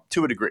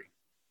 to a degree.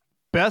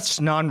 Best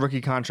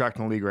non-rookie contract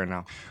in the league right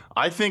now.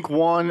 I think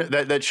one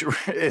that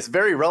is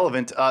very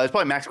relevant is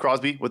probably Max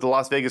Crosby with the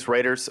Las Vegas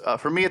Raiders.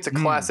 For me, it's a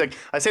classic.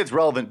 I say it's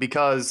relevant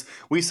because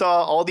we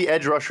saw all the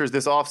edge rushers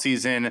this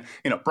offseason,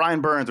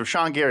 Brian Burns,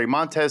 Rashawn Gary,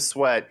 Montez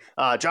Sweat,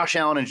 Josh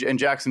Allen, and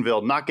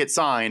Jacksonville not get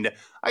signed.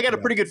 I got a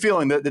pretty good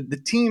feeling that the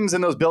teams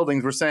in those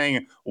buildings were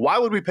saying, why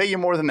would we pay you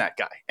more than that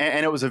guy?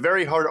 And it was a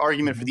very hard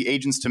argument for the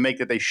agents to make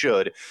that they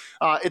should.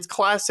 It's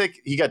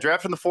classic. He got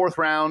drafted in the 4th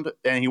round,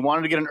 and he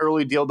wanted to get an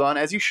early deal done,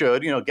 as he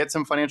should, get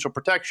some financial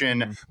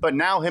protection. But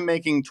now him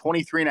making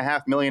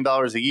 $23.5 million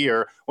a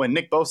year when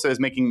Nick Bosa is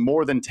making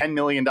more than $10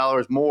 million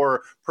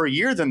more per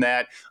year than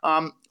that.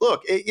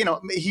 Look,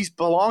 he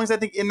belongs, I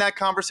think, in that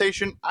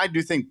conversation. I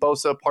do think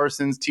Bosa,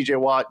 Parsons, TJ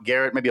Watt,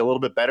 Garrett maybe a little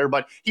bit better,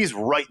 but he's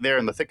right there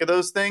in the thick of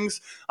those things.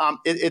 I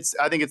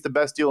think it's the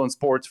best deal in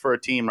sports for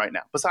a team right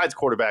now. Besides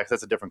quarterbacks,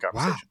 that's a different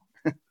conversation.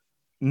 Wow.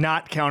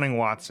 Not counting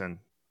Watson.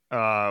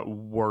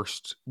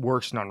 Worst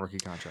non-rookie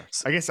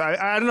contracts. I guess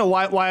I don't know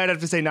why I'd have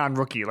to say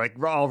non-rookie. Like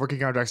all rookie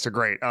contracts are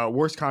great.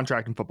 Worst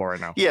contract in football right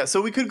now. Yeah,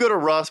 so we could go to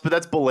Russ, but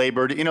that's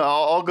belabored.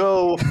 I'll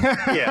go.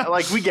 Yeah,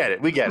 like we get it.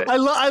 I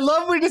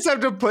love we just have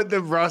to put the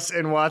Russ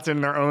and Watson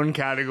in their own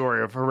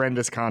category of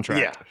horrendous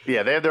contract.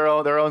 Yeah, they have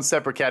their own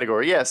separate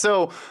category. Yeah,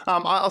 so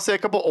I'll say a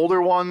couple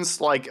older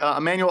ones like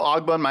Emmanuel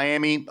Ogbah in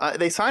Miami.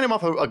 They signed him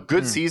off a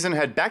good season,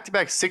 had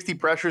back-to-back 60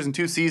 pressures in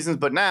 2 seasons,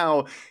 but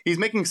now he's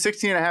making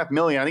 $16.5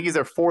 million. I think he's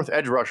their 4th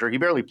edge rusher. He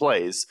barely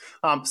plays.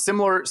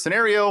 Similar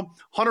scenario,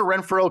 Hunter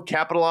Renfrow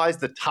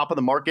capitalized the top of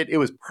the market. It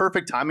was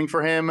perfect timing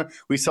for him.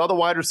 We saw the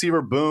wide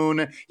receiver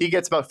Boone. He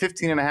gets about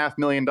 $15.5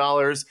 million.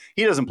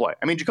 He doesn't play.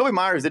 I mean, Jacoby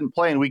Myers didn't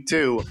play in week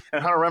 2,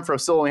 and Hunter Renfrow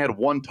still only had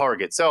 1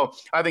 target. So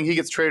I think he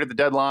gets traded at the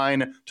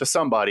deadline to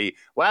somebody.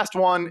 Last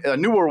one, a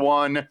newer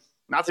one,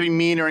 not to be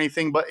mean or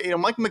anything, but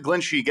Mike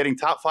McGlinchey getting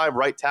top 5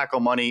 right tackle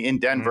money in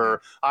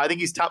Denver. I think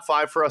he's top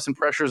 5 for us in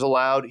pressures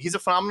allowed. He's a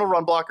phenomenal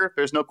run blocker.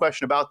 There's no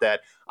question about that.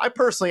 I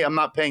personally am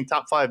not paying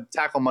top 5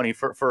 tackle money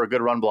for a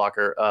good run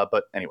blocker.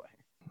 But anyway,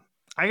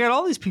 I got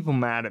all these people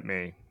mad at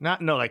me.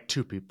 Like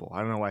 2 people. I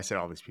don't know why I said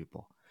all these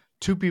people.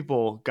 2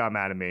 people got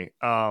mad at me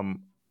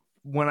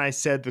when I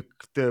said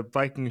the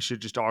Vikings should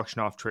just auction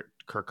off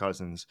Kirk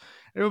Cousins.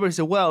 Everybody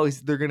said, well,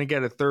 they're going to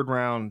get a 3rd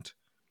round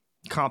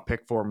comp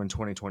pick for him in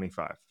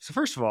 2025. So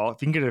first of all,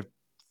 if you can get a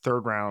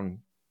 3rd round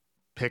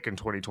pick in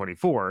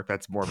 2024,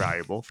 that's more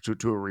valuable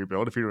to a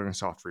rebuild if you're doing a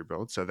soft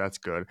rebuild. So that's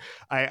good.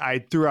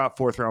 I threw out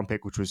 4th round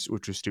pick, which was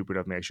stupid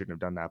of me. I shouldn't have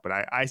done that. But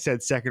I said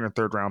 2nd or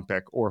 3rd round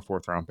pick or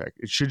 4th round pick.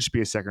 It should just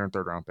be a 2nd or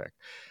 3rd round pick.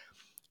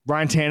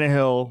 Ryan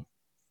Tannehill,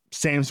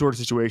 same sort of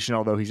situation,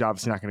 although he's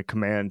obviously not going to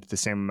command the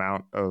same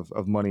amount of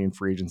money in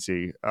free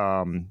agency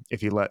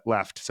if he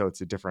left. So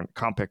it's a different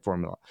comp pick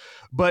formula.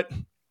 But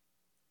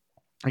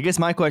I guess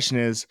my question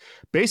is,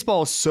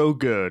 baseball is so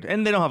good,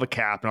 and they don't have a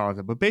cap and all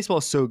that, but baseball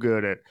is so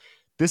good at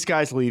this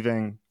guy's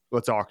leaving,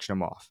 let's auction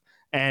him off.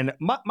 And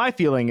my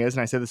feeling is,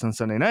 and I said this on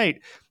Sunday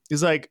night,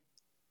 is like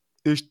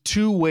there's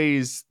 2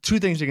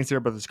 things to consider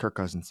about this Kirk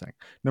Cousins thing.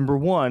 Number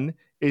one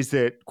is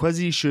that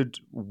Kwesi should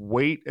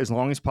wait as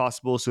long as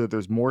possible so that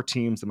there's more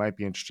teams that might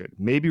be interested.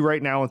 Maybe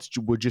right now it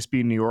would just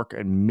be New York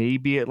and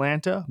maybe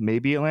Atlanta,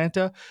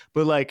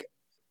 but like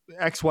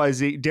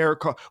XYZ,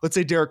 Derek Carr, let's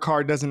say Derek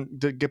Carr doesn't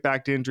get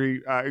back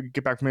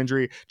from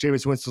injury.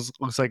 Jameis Winston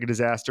looks like a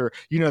disaster.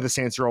 The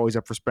Saints are always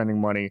up for spending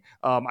money.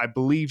 I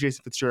believe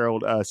Jason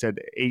Fitzgerald said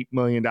 $8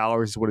 million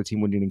is what a team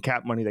would need in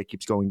cap money. That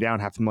keeps going down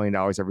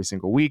 $500,000 every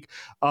single week.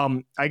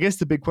 I guess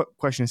the big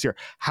question is here: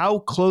 how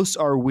close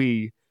are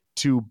we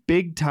to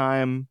big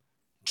time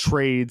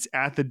trades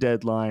at the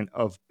deadline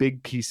of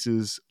big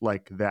pieces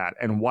like that?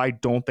 And why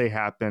don't they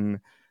happen?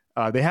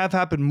 They have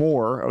happened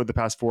more over the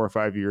past 4 or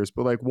 5 years,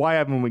 but like, why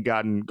haven't we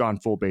gone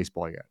full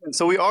baseball yet?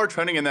 So we are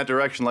trending in that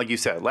direction, like you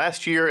said.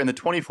 Last year, in the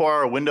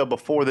 24-hour window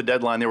before the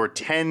deadline, there were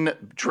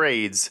 10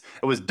 trades.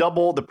 It was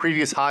double the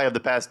previous high of the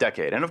past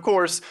decade. And of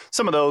course,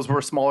 some of those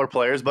were smaller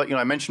players, but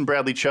I mentioned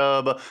Bradley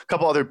Chubb. A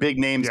couple other big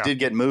names did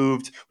get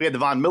moved. We had the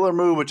Von Miller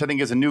move, which I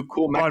think is a new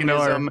cool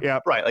mechanism.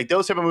 Miller, right? Like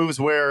those type of moves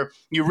where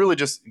you really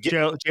just get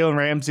Jalen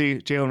Ramsey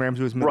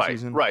was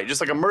midseason. Right. Just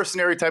like a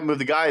mercenary type move.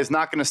 The guy is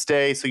not going to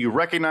stay, so you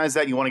recognize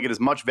that. You want to get as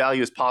much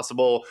value as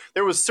possible.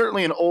 There was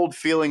certainly an old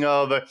feeling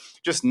of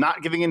just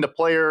not giving in to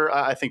player,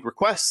 I think,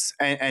 requests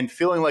and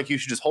feeling like you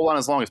should just hold on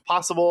as long as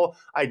possible.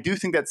 I do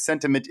think that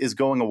sentiment is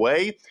going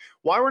away.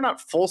 Why we're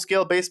not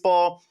full-scale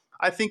baseball,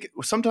 I think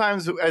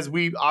sometimes, as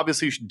we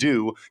obviously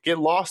do, get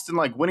lost in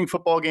like winning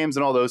football games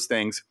and all those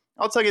things.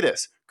 I'll tell you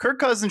this. Kirk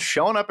Cousins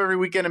showing up every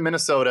weekend in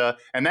Minnesota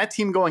and that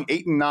team going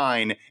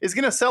 8-9 is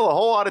going to sell a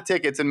whole lot of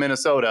tickets in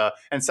Minnesota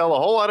and sell a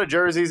whole lot of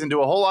jerseys and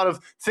do a whole lot of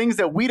things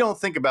that we don't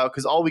think about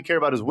because all we care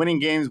about is winning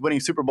games, winning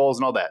Super Bowls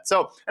and all that.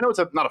 So I know it's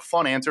not a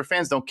fun answer.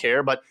 Fans don't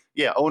care, but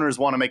yeah, owners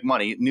want to make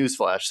money.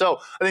 Newsflash. So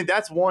I think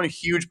that's one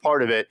huge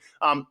part of it.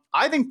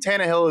 I think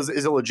Tannehill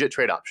is a legit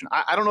trade option.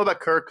 I don't know about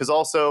Kirk because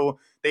also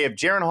they have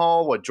Jaron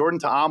Hall, Jordan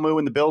Ta'amu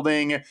in the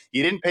building.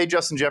 You didn't pay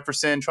Justin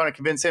Jefferson, trying to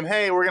convince him,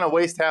 hey, we're going to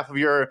waste half of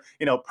your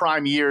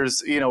prime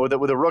years with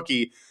a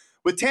rookie.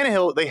 With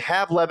Tannehill, they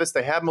have Levis,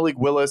 they have Malik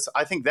Willis.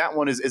 I think that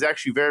one is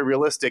actually very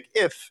realistic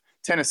if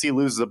Tennessee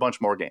loses a bunch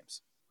more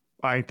games.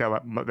 I think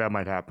that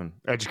might happen.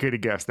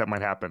 Educated guess, that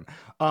might happen.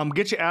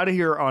 Get you out of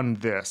here on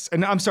this.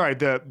 And I'm sorry,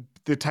 the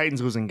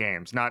Titans losing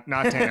games, not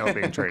Tannehill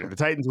being traded. The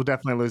Titans will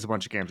definitely lose a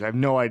bunch of games. I have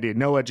no idea,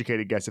 no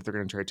educated guess if they're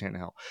going to trade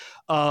Tannehill.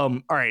 All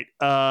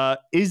right.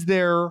 Is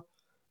there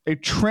a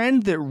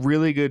trend that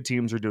really good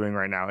teams are doing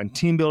right now in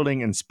team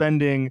building and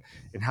spending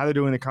and how they're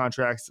doing the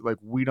contracts? Like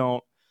we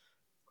don't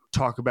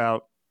talk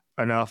about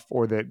enough,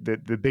 or that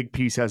the big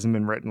piece hasn't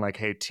been written, like,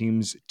 hey,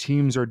 teams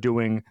are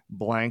doing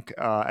blank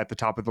at the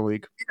top of the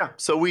league. Yeah,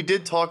 so we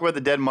did talk about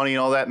the dead money and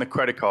all that in the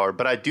credit card,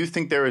 but I do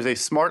think there is a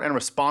smart and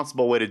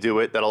responsible way to do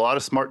it that a lot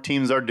of smart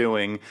teams are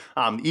doing.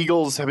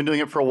 Eagles have been doing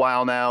it for a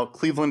while now.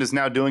 Cleveland is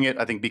now doing it,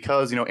 I think,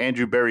 because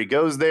Andrew Berry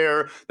goes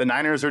there. The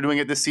Niners are doing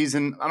it this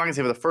season. I'm not gonna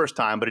say for the first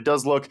time, but it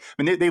does look,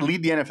 I mean, they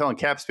lead the NFL in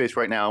cap space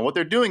right now, and what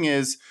they're doing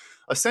is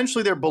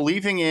essentially they're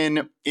believing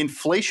in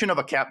inflation of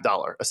a cap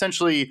dollar.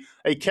 Essentially,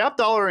 a cap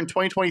dollar in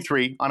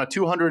 2023 on a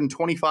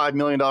 $225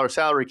 million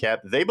salary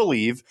cap, they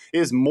believe,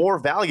 is more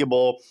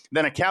valuable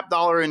than a cap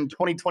dollar in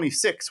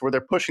 2026, where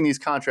they're pushing these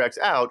contracts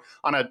out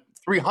on a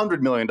 $300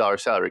 million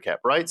salary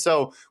cap, right?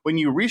 So when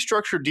you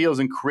restructure deals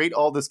and create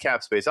all this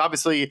cap space,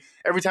 obviously,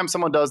 every time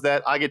someone does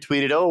that, I get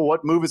tweeted, oh,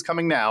 what move is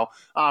coming now?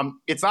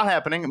 It's not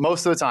happening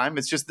most of the time.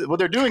 It's just what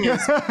they're doing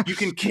is you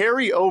can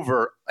carry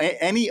over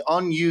any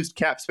unused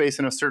cap space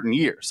in a certain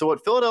year. So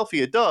what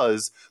Philadelphia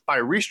does by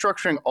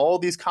restructuring all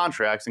these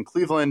contracts, and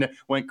Cleveland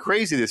went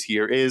crazy this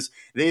year, is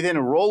they then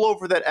roll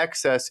over that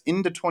excess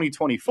into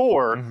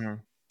 2024. Mm-hmm.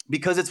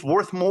 Because it's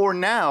worth more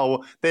now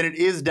than it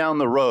is down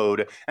the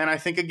road. And I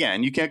think,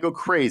 again, you can't go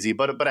crazy,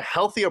 but a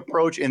healthy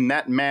approach in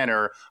that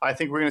manner, I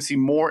think we're going to see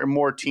more and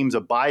more teams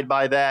abide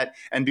by that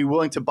and be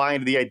willing to buy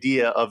into the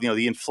idea of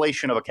the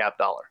inflation of a cap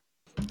dollar.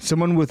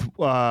 Someone with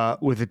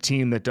a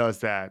team that does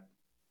that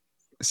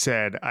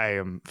said, I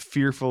am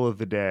fearful of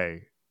the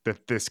day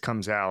that this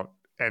comes out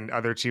and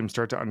other teams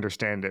start to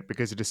understand it,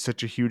 because it is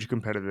such a huge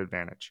competitive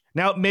advantage.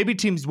 Now, maybe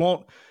teams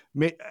won't.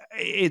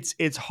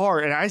 It's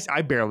hard, and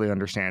I barely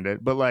understand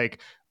it, but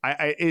like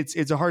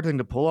it's a hard thing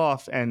to pull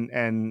off,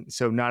 and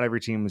so not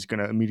every team is going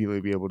to immediately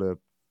be able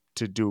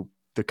to do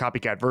the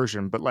copycat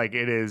version, but like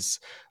it is.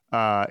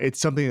 It's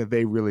something that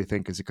they really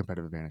think is a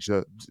competitive advantage,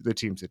 the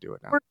teams that do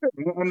it now.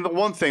 And the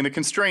one thing, the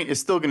constraint is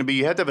still going to be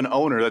you have to have an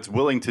owner that's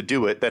willing to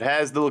do it, that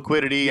has the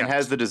liquidity and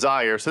has the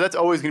desire. So that's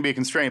always going to be a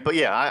constraint. But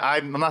yeah,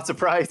 I'm not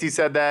surprised he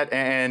said that.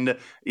 And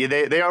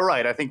they are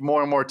right. I think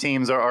more and more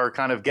teams are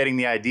kind of getting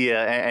the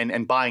idea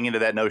and buying into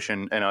that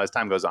notion as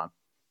time goes on.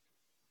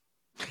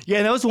 Yeah,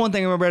 and that was the one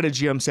thing I remember a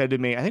GM said to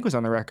me. I think it was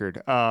on the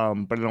record, but I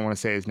don't want to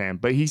say his name.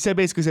 But he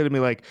basically said to me,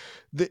 like,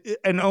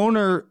 an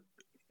owner,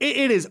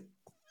 it is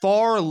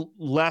far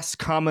less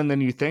common than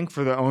you think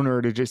for the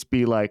owner to just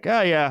be like, oh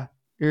yeah,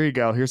 here you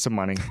go, here's some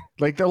money.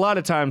 Like a lot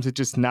of times it's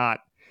just not,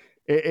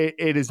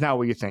 it is not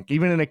what you think.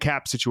 Even in a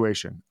cap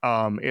situation,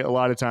 a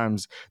lot of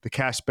times the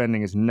cash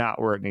spending is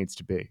not where it needs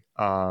to be.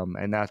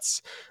 And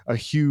that's a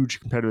huge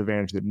competitive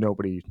advantage that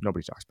nobody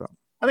talks about.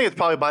 I think it's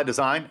probably by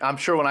design. I'm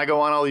sure when I go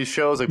on all these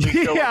shows, like big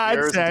shows like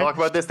yours and talk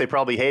about this, they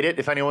probably hate it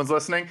if anyone's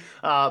listening.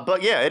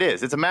 But yeah, it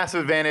is. It's a massive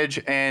advantage,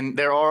 and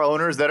there are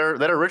owners that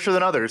are richer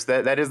than others.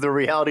 That is the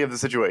reality of the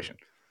situation.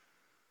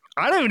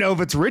 I don't even know if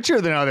it's richer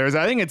than others.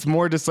 I think it's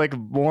more just like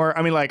more.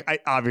 I mean,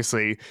 like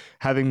obviously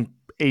having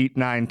 $8,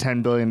 $9,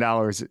 $10 billion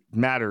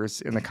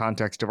matters in the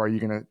context of are you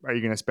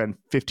gonna spend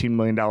 $15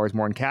 million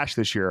more in cash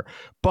this year?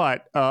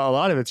 But a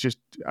lot of it's just,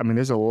 I mean,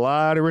 there's a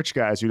lot of rich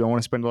guys who don't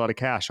want to spend a lot of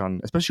cash on,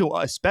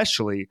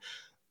 especially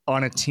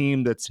on a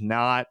team that's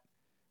not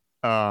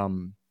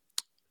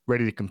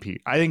ready to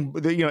compete. I think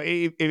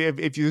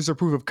if there's a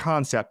proof of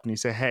concept and you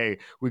say, hey,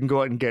 we can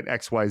go out and get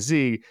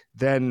XYZ,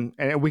 then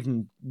and we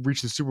can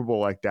reach the Super Bowl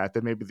like that,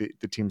 then maybe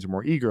the teams are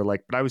more eager.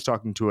 Like, but I was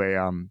talking to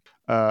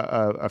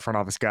a front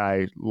office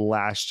guy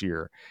last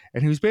year,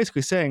 and he was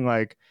basically saying,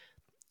 like,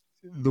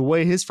 the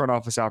way his front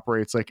office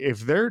operates, like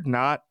if they're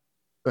not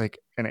like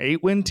an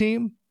 8-win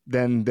team,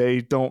 then they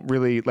don't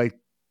really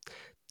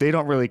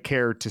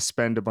care to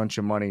spend a bunch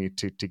of money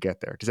to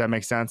get there. Does that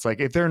make sense? Like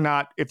if they're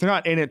not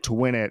in it to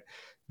win it,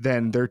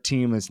 then their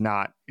team is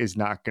not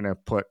going to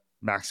put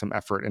maximum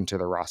effort into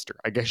the roster.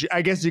 I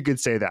guess you could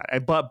say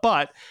that.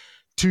 But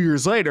 2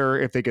 years later,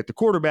 if they get the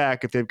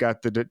quarterback, if they've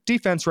got the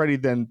defense ready,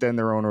 then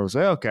their owner will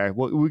say, okay,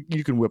 well,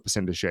 you can whip us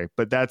into shape.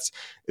 But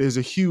there's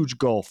a huge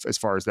gulf as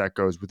far as that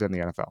goes within the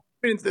NFL.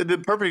 I mean, the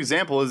perfect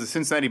example is the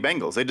Cincinnati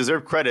Bengals. They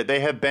deserve credit.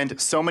 They have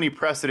bent so many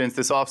precedents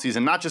this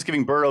offseason, not just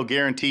giving Burrow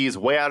guarantees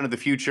way out into the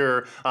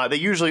future. They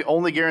usually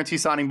only guarantee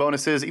signing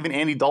bonuses. Even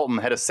Andy Dalton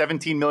had a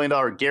 $17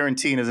 million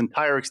guarantee in his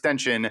entire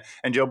extension,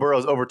 and Joe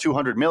Burrow's over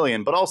 $200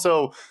 million. But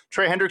also,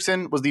 Trey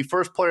Hendrickson was the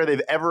first player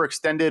they've ever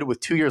extended with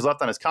 2 years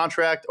left on his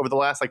contract. Over the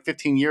last like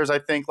 15 years, I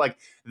think. Like,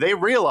 they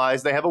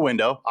realize they have a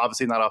window,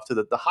 obviously not off to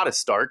the hottest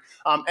start.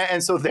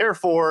 And so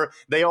therefore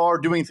they are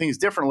doing things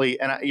differently.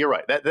 And you're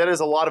right. That is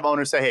a lot of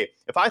owners say, hey,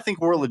 if I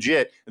think we're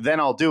legit, then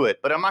I'll do it.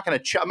 But I'm not going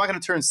to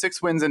turn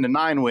 6 wins into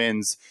 9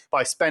 wins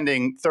by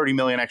spending $30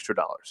 million extra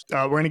dollars.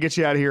 We're going to get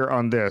you out of here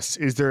on this.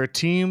 Is there a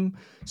team?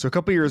 So a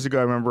couple years ago,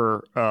 I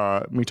remember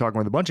me talking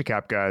with a bunch of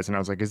cap guys, and I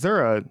was like, is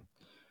there a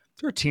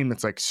team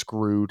that's like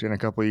screwed in a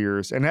couple of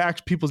years? And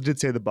actually, people did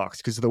say the Bucs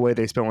because of the way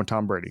they spent with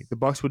Tom Brady. The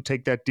Bucs would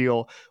take that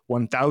deal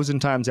 1,000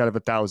 times out of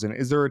 1,000.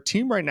 Is there a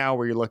team right now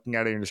where you're looking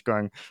at it and just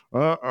going,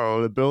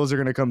 the Bills are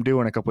going to come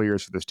due in a couple of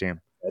years for this team?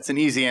 That's an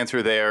easy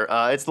answer there.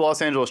 It's the Los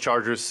Angeles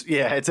Chargers.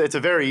 Yeah, it's a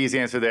very easy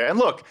answer there. And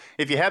look,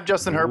 if you have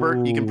Justin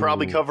Herbert, you can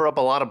probably cover up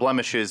a lot of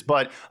blemishes.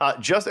 But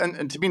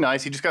and to be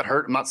nice, he just got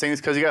hurt. I'm not saying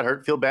this because he got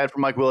hurt. Feel bad for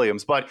Mike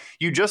Williams. But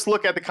you just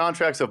look at the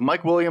contracts of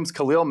Mike Williams,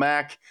 Khalil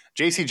Mack,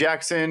 J.C.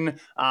 Jackson,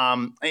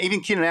 even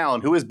Keenan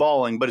Allen, who is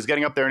balling but is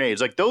getting up there in age.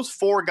 Like, those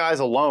 4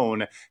 guys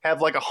alone have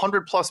like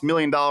 $100+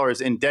 million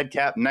in dead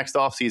cap next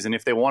offseason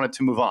if they wanted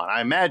to move on. I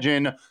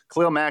imagine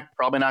Khalil Mack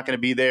probably not going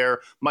to be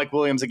there. Mike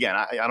Williams, again,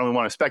 I don't even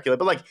want to speculate,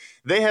 but like,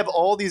 they have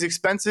all these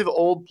expensive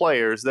old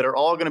players that are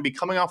all going to be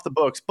coming off the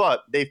books,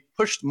 but they've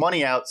pushed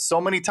money out so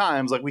many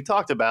times, like we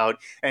talked about,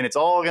 and it's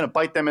all going to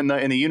bite them in the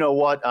in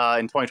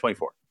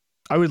 2024.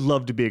 I would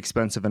love to be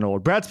expensive and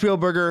old. Brad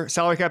Spielberger,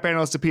 salary cap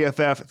analyst at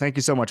PFF. Thank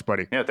you so much,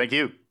 buddy. Yeah, thank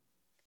you.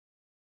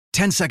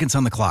 10 seconds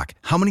on the clock.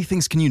 How many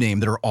things can you name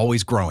that are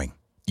always growing?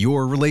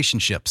 Your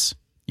relationships,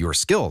 your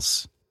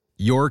skills,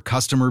 your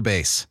customer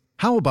base.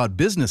 How about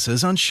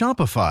businesses on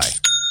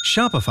Shopify?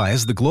 Shopify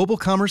is the global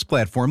commerce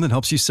platform that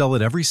helps you sell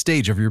at every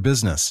stage of your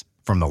business.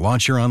 From the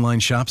launch your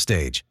online shop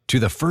stage to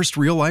the first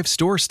real-life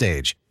store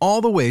stage,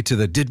 all the way to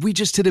the did we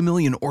just hit a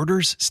million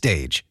orders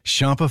stage.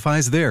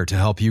 Shopify's there to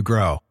help you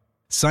grow.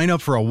 Sign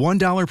up for a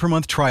 $1 per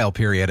month trial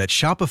period at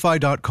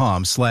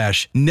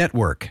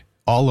shopify.com/network,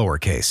 all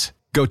lowercase.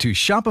 Go to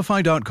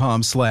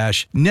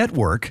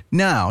shopify.com/network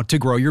now to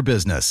grow your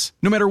business,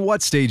 no matter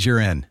what stage you're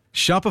in.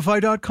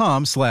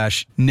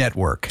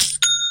 Shopify.com/network.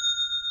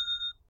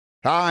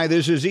 Hi,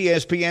 this is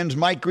ESPN's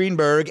Mike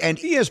Greenberg, and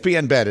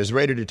ESPN Bet is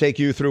ready to take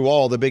you through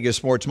all the biggest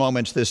sports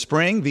moments this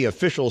spring. The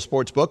official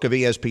sports book of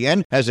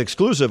ESPN has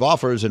exclusive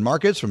offers and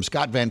markets from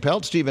Scott Van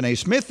Pelt, Stephen A.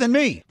 Smith, and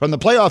me. From the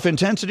playoff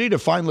intensity to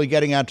finally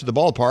getting out to the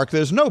ballpark,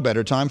 there's no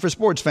better time for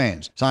sports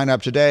fans. Sign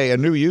up today, and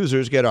new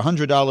users get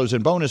 $100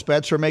 in bonus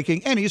bets for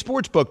making any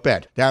sportsbook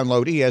bet.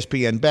 Download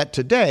ESPN Bet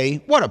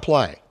today. What a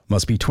play.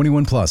 Must be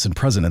 21 plus and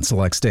present in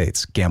select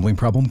states. Gambling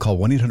problem? Call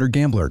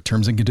 1-800-GAMBLER.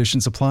 Terms and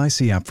conditions apply.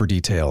 See app for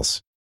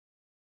details.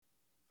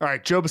 All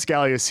right, Joe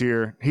Biscalia's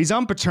here. He's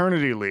on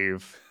paternity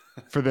leave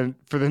for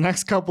the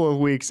next couple of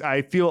weeks.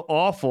 I feel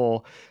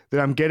awful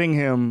that I'm getting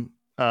him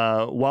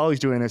while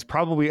he's doing this.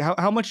 Probably.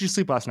 How much did you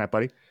sleep last night,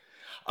 buddy?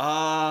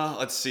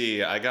 Let's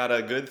see. I got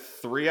a good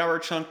 3-hour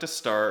chunk to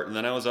start, and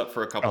then I was up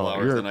for a couple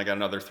hours, then I got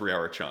another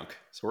 3-hour chunk.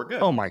 So we're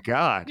good. Oh my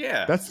God.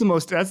 Yeah. That's the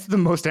most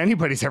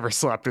anybody's ever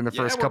slept in the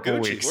first couple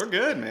of weeks. We're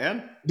good,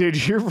 man.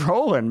 Dude, you're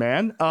rolling,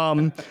 man.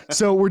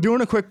 So we're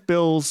doing a quick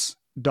Bills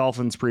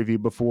Dolphins preview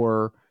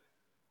before,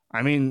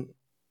 one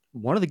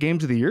of the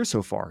games of the year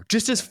so far.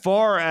 Just as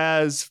far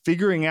as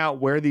figuring out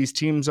where these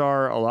teams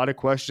are, a lot of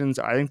questions.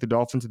 I think the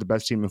Dolphins are the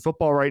best team in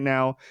football right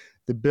now.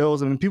 The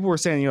Bills, people were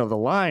saying, the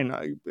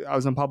line, I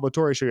was on Pablo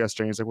Torre's show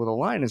yesterday. He's like, well, the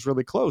line is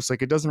really close.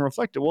 Like, it doesn't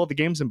reflect it. Well, the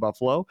game's in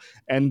Buffalo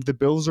and the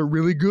Bills are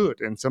really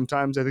good. And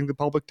sometimes I think the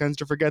public tends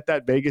to forget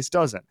that. Vegas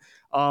doesn't.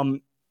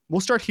 We'll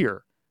start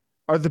here.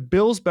 Are the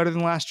Bills better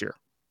than last year?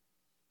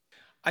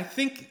 I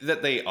think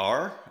that they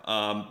are,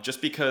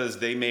 just because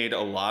they made a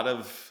lot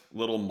of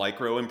little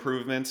micro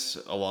improvements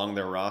along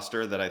their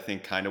roster that I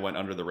think kind of went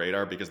under the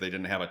radar because they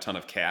didn't have a ton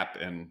of cap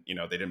and,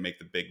 they didn't make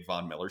the big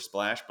Von Miller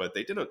splash, but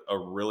they did a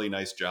really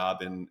nice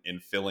job in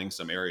filling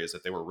some areas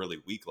that they were really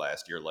weak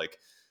last year. Like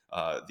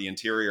the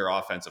interior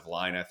offensive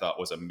line, I thought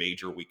was a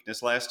major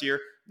weakness last year.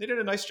 They did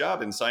a nice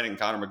job in signing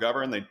Connor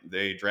McGovern.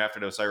 They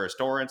drafted Osiris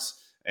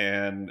Torrance.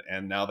 And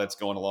now that's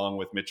going along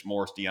with Mitch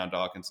Morse, Deion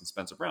Dawkins, and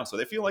Spencer Brown. So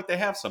they feel like they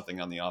have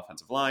something on the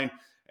offensive line.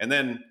 And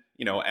then,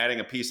 adding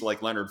a piece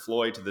like Leonard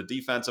Floyd to the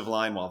defensive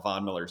line while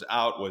Von Miller's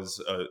out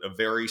was a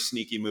very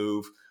sneaky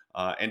move.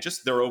 And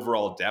just their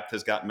overall depth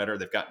has gotten better.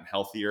 They've gotten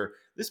healthier.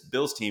 This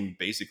Bills team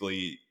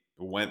basically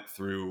went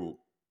through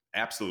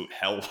absolute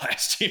hell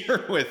last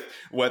year with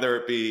whether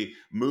it be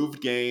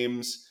moved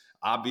games,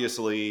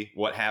 obviously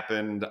what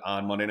happened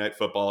on Monday Night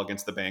Football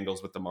against the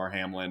Bengals with Damar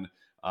Hamlin,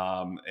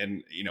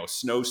 and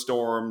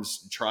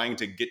snowstorms, trying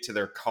to get to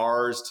their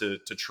cars to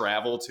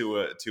travel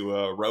to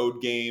a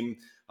road game.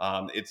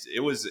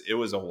 It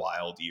was a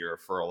wild year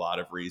for a lot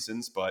of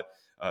reasons, but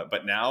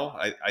now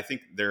I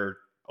think they're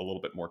a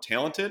little bit more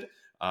talented.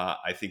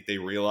 I think they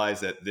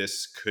realize that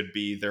this could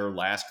be their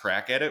last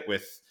crack at it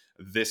with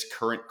this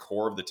current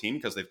core of the team,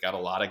 because they've got a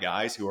lot of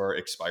guys who are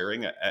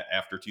expiring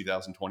after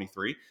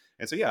 2023.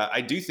 And so, yeah,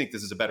 I do think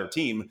this is a better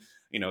team.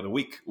 The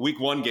week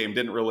one game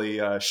didn't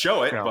really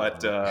show it,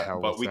 but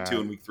week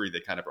 2 and week 3, they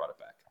kind of brought it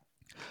back.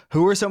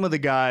 Who are some of the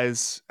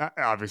guys,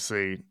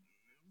 obviously,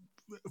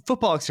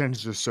 football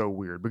extensions are so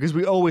weird because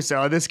we always say,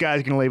 oh, this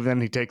guy's going to leave, then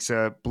he takes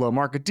a below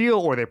market deal,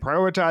 or they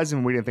prioritize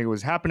and we didn't think it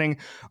was happening.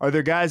 Are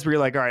there guys where you're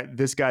like, all right,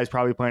 this guy's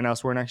probably playing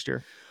elsewhere next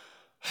year?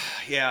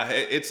 Yeah,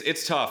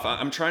 it's tough.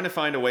 I'm trying to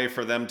find a way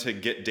for them to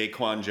get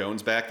Daquan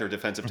Jones back, their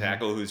defensive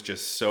tackle, who's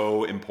just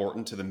so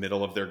important to the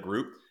middle of their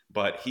group.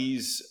 But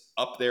he's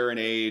up there in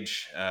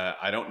age.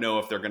 I don't know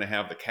if they're going to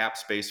have the cap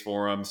space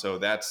for him. So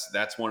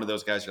that's one of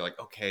those guys you're like,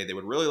 okay, they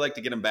would really like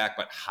to get him back,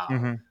 but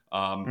how?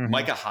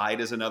 Micah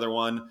Hyde is another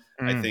one.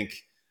 I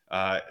think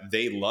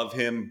they love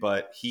him,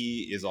 but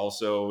he is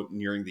also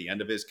nearing the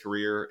end of his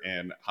career.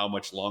 And how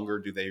much longer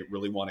do they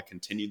really want to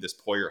continue this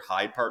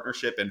Poyer-Hyde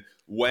partnership? And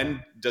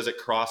when does it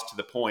cross to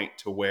the point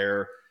to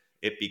where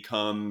it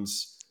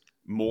becomes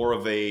more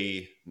of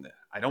a,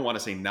 I don't want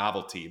to say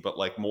novelty, but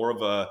like more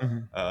of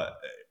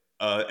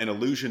an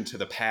allusion to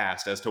the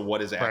past as to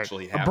what is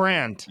actually happening. A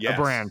brand. Yes,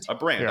 a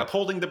brand. Yeah.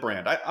 Upholding the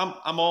brand.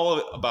 I'm all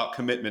about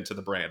commitment to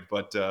the brand,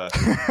 but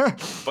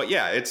but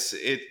yeah, it's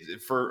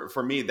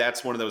for me,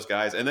 that's one of those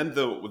guys. And then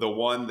the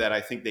one that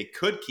I think they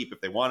could keep if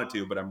they wanted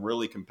to, but I'm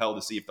really compelled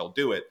to see if they'll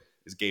do it,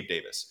 is Gabe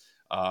Davis.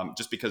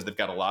 Just because they've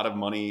got a lot of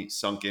money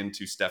sunk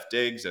into Steph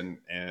Diggs, and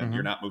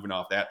you're not moving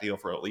off that deal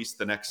for at least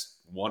the next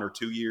 1 or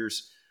 2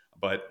 years.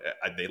 But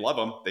they love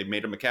him. They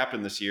made him a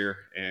captain this year,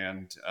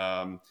 and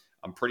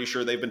I'm pretty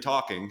sure they've been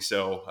talking.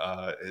 So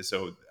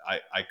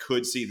I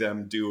could see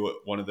them do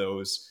one of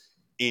those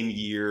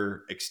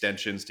in-year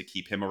extensions to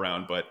keep him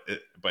around. But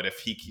if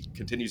he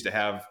continues to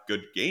have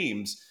good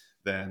games,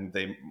 then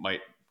they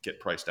might get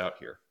priced out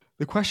here.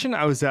 The question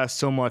I was asked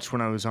so much when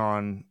I was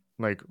on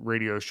like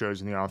radio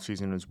shows in the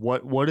offseason is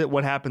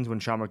what happens when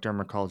Sean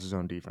McDermott calls his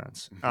own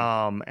defense?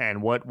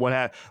 And what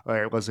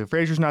Leslie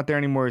Frazier's not there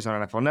anymore. He's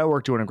on NFL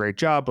Network doing a great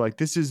job. Like,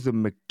 this is the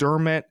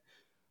McDermott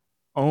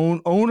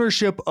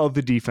ownership of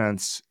the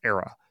defense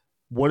era.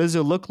 What does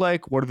it look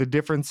like? What are the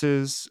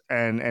differences,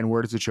 and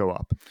where does it show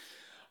up?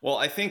 Well,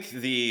 I think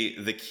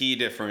the key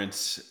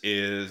difference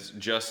is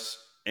just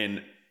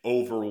an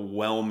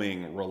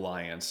overwhelming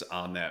reliance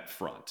on that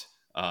front,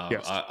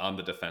 on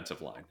the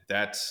defensive line.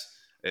 That's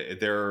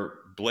their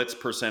blitz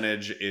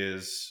percentage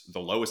is the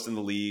lowest in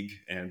the league,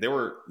 and they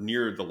were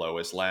near the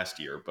lowest last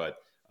year, but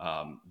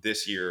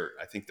this year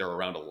I think they're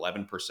around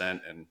 11%,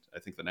 and I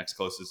think the next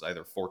closest is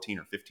either 14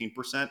 or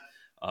 15%.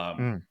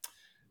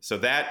 So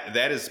that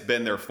has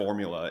been their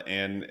formula,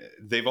 and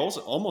they've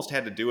also almost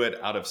had to do it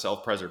out of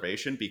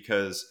self-preservation,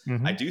 because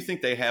I do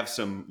think they have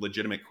some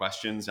legitimate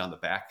questions on the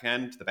back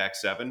end, the back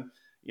seven.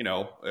 You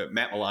know,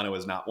 Matt Milano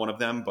is not one of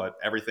them, but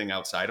everything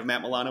outside of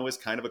Matt Milano is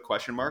kind of a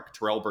question mark.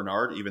 Terrell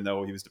Bernard, even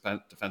though he was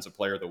defensive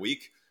player of the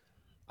week,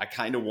 I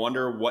kind of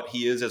wonder what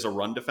he is as a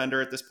run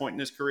defender at this point in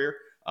his career.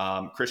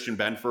 Christian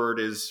Benford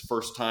is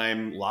first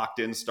time locked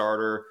in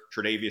starter.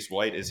 Tre'Davious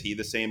White, is he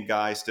the same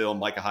guy still?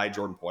 Micah Hyde,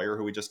 Jordan Poyer,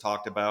 who we just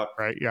talked about.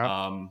 Right.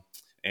 Yeah.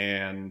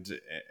 And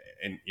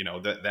you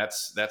know,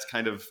 that's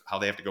kind of how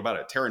they have to go about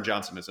it. Taron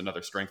Johnson is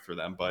another strength for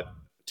them, but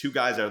two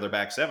guys out of their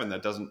back seven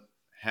that doesn't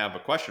have a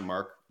question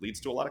mark leads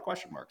to a lot of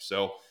question marks.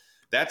 So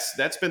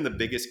that's been the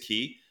biggest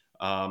key.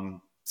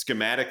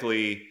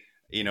 Schematically,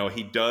 you know,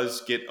 he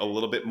does get a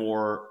little bit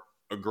more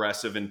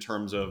aggressive in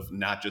terms of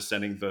not just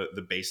sending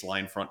the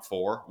baseline front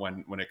four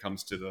when it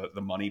comes to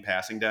the money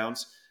passing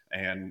downs.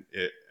 And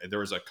there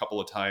was a couple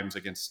of times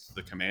against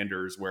the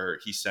Commanders where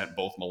he sent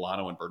both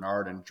Milano and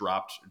Bernard and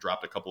dropped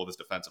a couple of his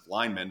defensive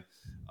linemen.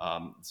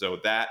 So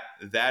that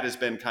has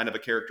been kind of a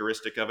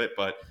characteristic of it.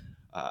 But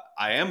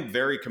I am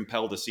very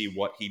compelled to see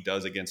what he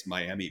does against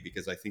Miami,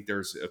 because I think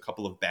there's a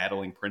couple of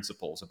battling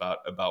principles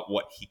about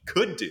what he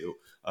could do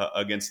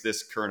against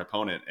this current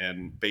opponent,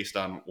 and based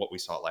on what we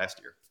saw last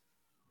year.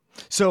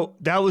 So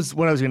that was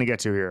what I was going to get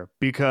to here,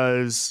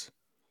 because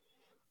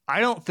I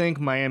don't think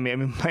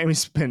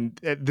Miami's been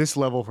at this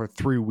level for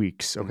 3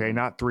 weeks, okay,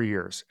 not 3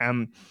 years.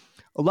 And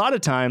a lot of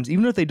times,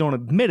 even if they don't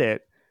admit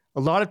it, a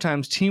lot of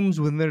times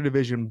teams within their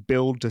division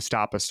build to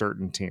stop a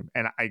certain team.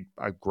 And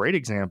a great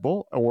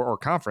example, or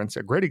conference,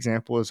 a great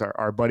example is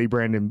our buddy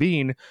Brandon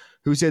Bean,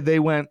 who said they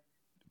went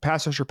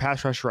pass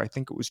rusher, I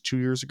think it was 2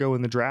 years ago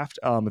in the draft,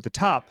 at the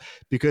top,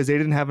 because they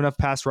didn't have enough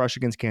pass rush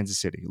against Kansas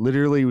City.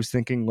 Literally, he was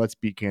thinking, let's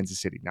beat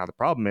Kansas City. Now, the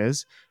problem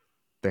is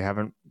they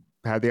haven't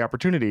had the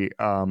opportunity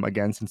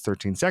again since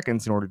 13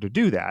 seconds in order to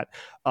do that,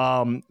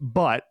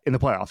 but in the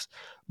playoffs.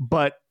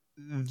 But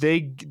they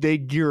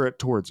gear it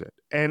towards it.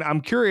 And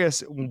I'm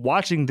curious,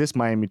 watching this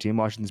Miami team,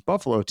 watching this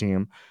Buffalo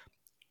team,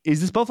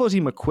 is this Buffalo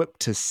team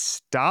equipped to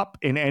stop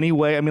in any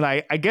way? I mean,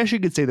 I guess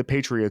you could say the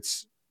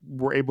Patriots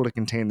were able to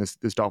contain this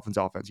Dolphins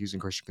offense using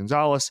Christian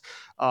Gonzalez,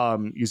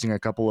 using a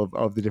couple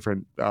of the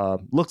different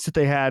looks that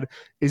they had.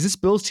 Is this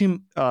Bills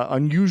team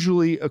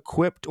unusually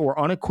equipped or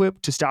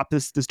unequipped to stop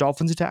this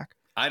Dolphins attack?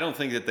 I don't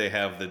think that they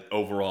have the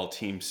overall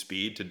team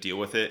speed to deal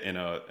with it in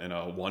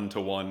a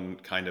one-to-one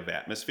kind of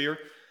atmosphere,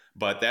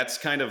 but that's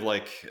kind of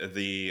like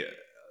the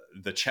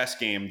chess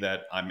game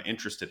that I'm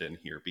interested in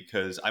here,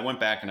 because I went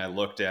back and I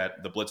looked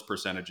at the blitz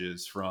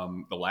percentages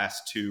from the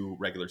last 2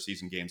 regular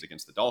season games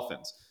against the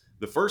Dolphins.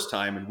 The first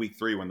time in week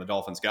 3 when the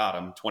Dolphins got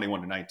him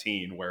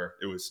 21-19, where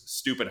it was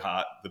stupid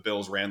hot. The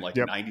Bills ran like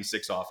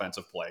 96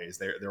 offensive plays.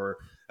 There were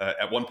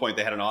at one point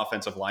they had an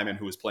offensive lineman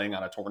who was playing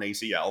on a torn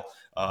ACL.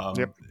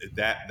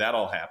 That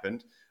all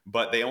happened,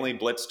 but they only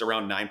blitzed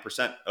around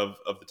 9% of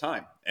the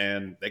time,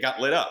 and they got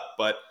lit up.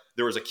 But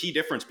there was a key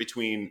difference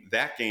between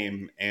that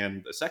game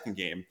and the second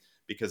game,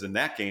 because in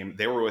that game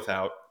they were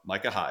without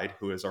Micah Hyde,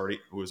 who was already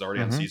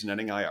on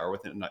season-ending IR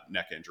with a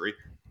neck injury.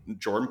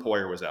 Jordan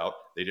Poyer was out.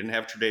 They didn't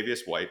have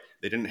Tre'Davious White.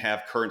 They didn't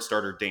have current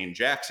starter Dane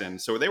Jackson.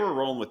 So they were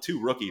rolling with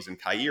 2 rookies in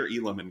Kyer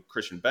Elam and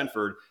Christian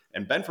Benford.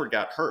 And Benford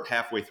got hurt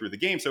halfway through the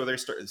game. So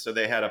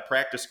they had a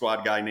practice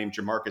squad guy named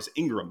Jamarcus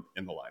Ingram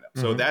in the lineup.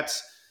 So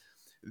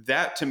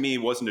that to me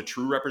wasn't a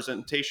true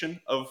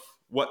representation of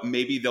what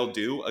maybe they'll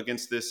do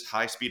against this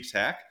high-speed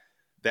attack.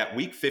 That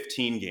week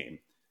 15 game,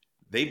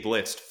 they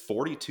blitzed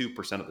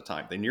 42% of the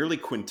time. They nearly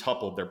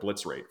quintupled their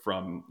blitz rate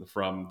from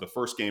the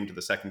first game to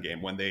the second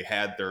game when they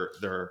had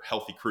their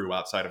healthy crew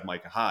outside of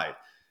Micah Hyde.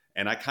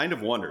 And I kind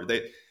of wonder,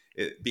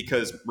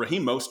 because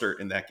Raheem Mostert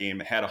in that game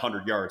had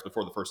 100 yards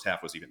before the first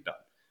half was even done.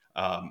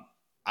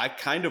 I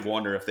kind of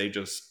wonder if they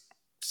just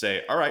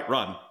say, all right,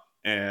 run.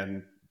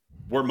 And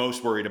we're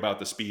most worried about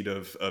the speed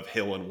of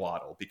Hill and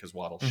Waddle, because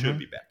Waddle should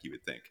be back, you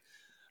would think.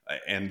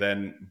 And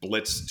then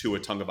blitz Tua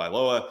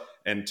Tagovailoa.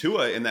 And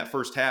Tua in that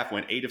first half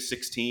went 8 of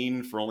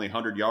 16 for only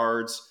 100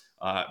 yards.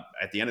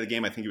 At the end of the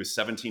game, I think he was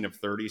 17 of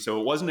 30. So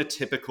it wasn't a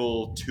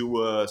typical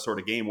Tua sort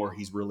of game where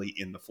he's really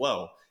in the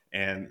flow.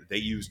 And they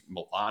used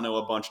Milano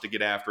a bunch to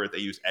get after it. They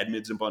used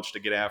Edmonds a bunch to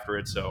get after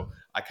it. So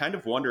I kind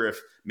of wonder if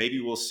maybe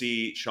we'll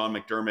see Sean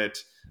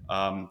McDermott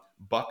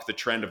buck the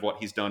trend of what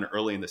he's done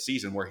early in the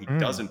season, where he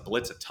doesn't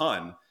blitz a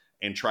ton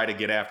and try to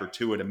get after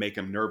Tua to make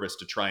him nervous,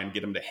 to try and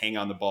get him to hang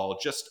on the ball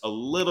just a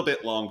little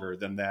bit longer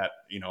than that,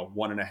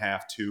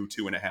 1.5 to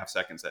 2.5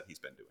 seconds that he's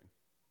been doing.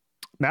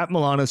 Matt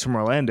Milano's from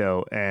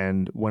Orlando,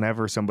 and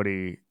whenever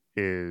somebody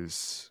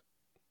is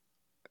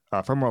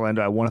from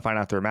Orlando, I want to find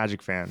out they're a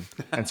Magic fan.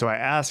 And so I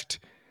asked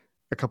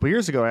a couple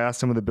years ago, I asked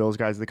some of the Bills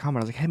guys in the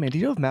comment, I was like, hey man, do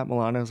you know if Matt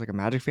Milano is like a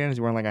Magic fan? Is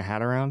he wearing like a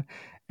hat around?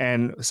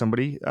 And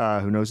somebody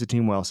who knows the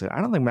team well said,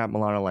 I don't think Matt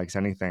Milano likes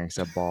anything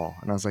except ball.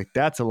 And I was like,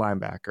 that's a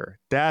linebacker.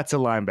 That's a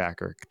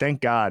linebacker.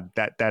 Thank God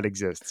that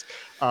exists.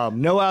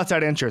 No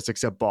outside interest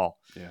except ball.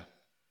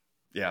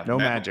 Yeah. No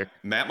magic.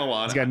 Matt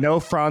Milano. He's got no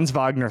Franz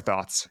Wagner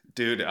thoughts.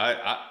 Dude,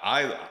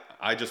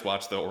 I just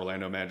watched the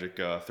Orlando Magic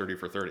 30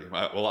 for 30.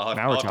 I'll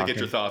have to get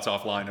your thoughts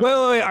offline.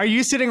 Wait. Are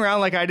you sitting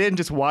around like I did and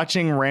just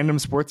watching random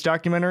sports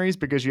documentaries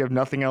because you have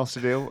nothing else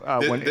to do?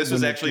 This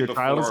was actually your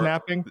child is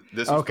napping?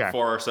 This was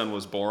before our son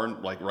was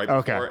born, like right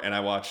before. And I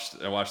watched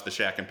the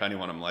Shaq and Penny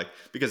one. I'm like,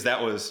 because I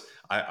was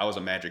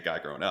a Magic guy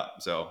growing up.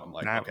 So I'm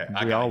like, okay,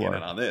 I got to get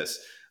in on this.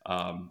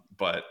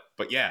 But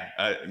yeah,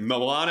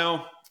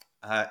 Milano,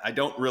 I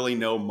don't really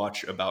know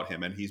much about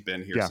him, and he's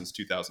been here since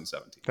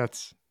 2017.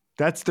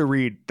 That's the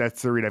read.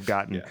 That's the read I've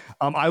gotten. Yeah.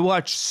 I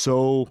watch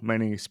so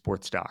many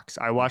sports docs.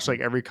 I watch like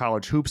every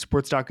college hoop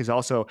sports doc. Is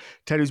also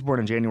Ted was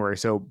born in January,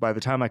 so by the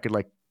time I could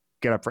like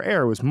get up for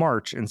air, it was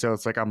March, and so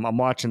it's like I'm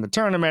watching the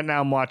tournament now.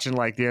 I'm watching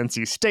like the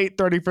NC State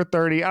 30 for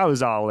 30. I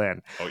was all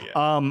in. Oh yeah.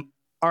 All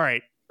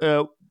right.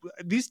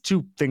 These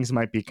two things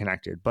might be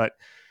connected, but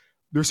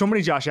there's so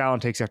many Josh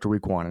Allen takes after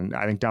week 1, and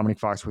I think Dominic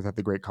Foxworth had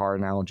the great car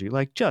analogy.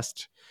 Like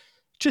just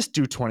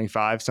do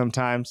 25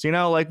 sometimes,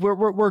 like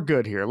we're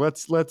good here.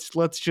 Let's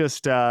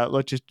just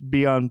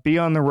be on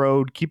the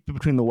road, keep it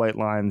between the white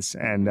lines,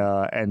 and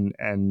get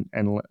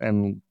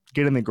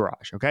in the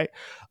garage. Okay.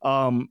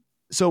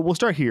 So we'll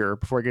start here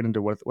before I get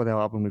into what the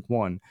hell happened week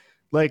 1.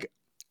 Like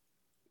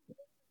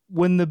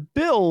when the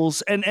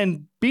Bills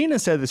and Bean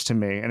has said this to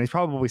me, and he's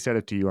probably said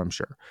it to you, I'm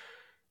sure.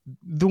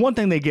 The one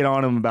thing they get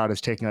on him about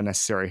is taking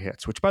unnecessary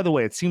hits, which by the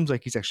way, it seems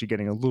like he's actually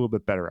getting a little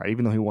bit better at,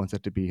 even though he wants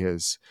it to be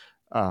his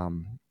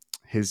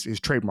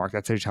trademark.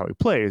 That's just how he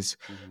plays.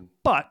 Mm-hmm.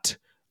 But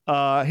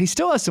he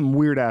still has some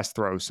weird ass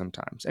throws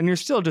sometimes. And you're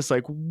still just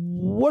like,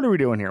 what are we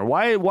doing here?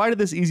 Why did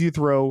this easy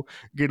throw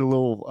get a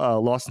little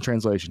lost in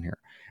translation here?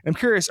 And I'm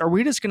curious, are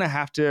we just going to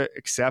have to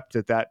accept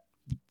that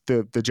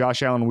the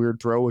Josh Allen weird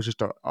throw was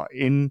just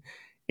in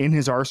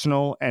his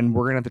arsenal, and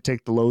we're going to have to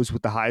take the lows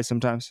with the highs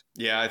sometimes?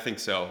 Yeah, I think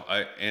so.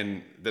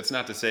 And that's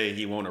not to say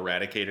he won't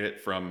eradicate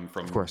it from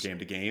game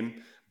to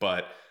game.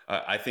 But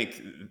I think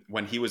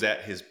when he was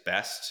at his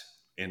best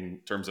in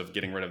terms of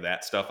getting rid of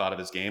that stuff out of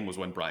his game was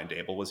when Brian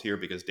Daboll was here,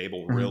 because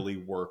Daboll really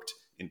worked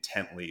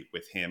intently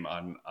with him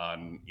on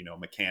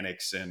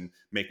mechanics and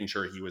making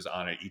sure he was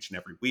on it each and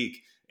every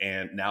week.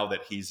 And now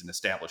that he's an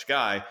established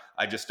guy,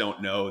 I just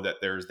don't know that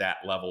there's that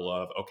level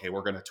of, okay,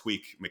 we're going to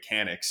tweak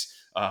mechanics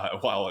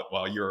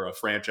while you're a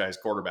franchise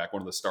quarterback,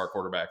 one of the star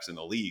quarterbacks in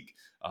the league.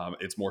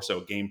 It's more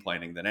so game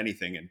planning than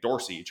anything. And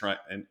Dorsey trying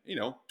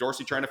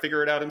to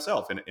figure it out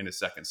himself in his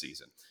second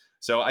season.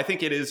 So I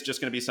think it is just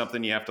going to be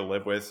something you have to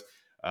live with.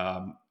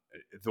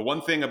 The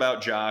one thing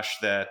about Josh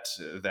that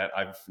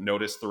I've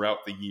noticed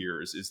throughout the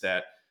years is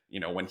that,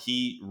 when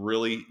he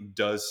really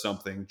does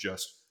something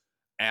just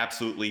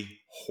absolutely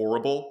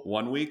horrible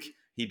one week,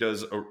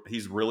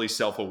 he's really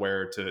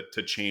self-aware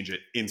to change it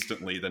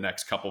instantly the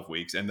next couple of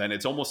weeks. And then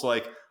it's almost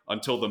like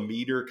until the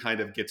meter kind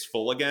of gets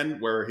full again,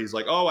 where he's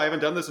like, oh, I haven't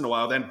done this in a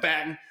while, then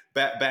bang,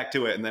 back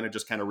to it. And then it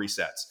just kind of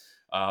resets.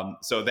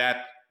 So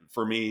that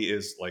for me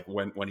is like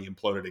when he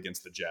imploded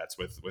against the Jets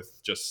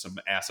with just some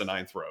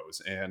asinine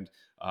throws and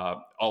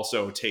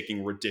also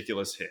taking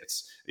ridiculous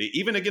hits.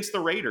 Even against the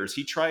Raiders,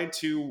 he tried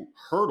to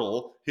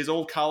hurdle his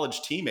old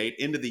college teammate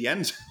into the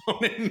end zone.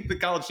 And the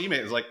college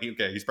teammate was like,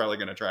 okay, he's probably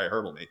going to try to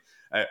hurdle me.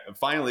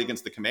 Finally,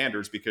 against the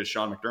Commanders, because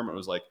Sean McDermott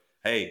was like,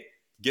 hey,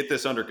 get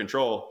this under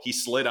control. He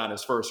slid on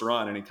his first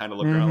run and he kind of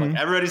looked around like,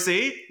 everybody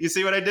see? You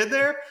see what I did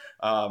there?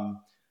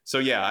 So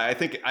yeah, I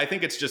think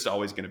it's just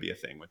always going to be a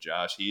thing with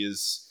Josh.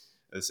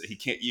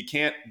 You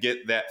can't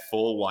get that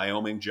full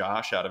Wyoming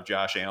Josh out of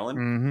Josh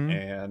Allen.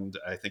 And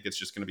I think it's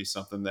just going to be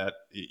something that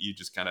you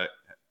just kind of,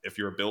 if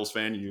you're a Bills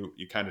fan,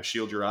 you kind of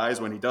shield your eyes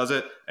when he does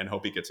it and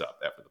hope he gets up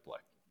after the play.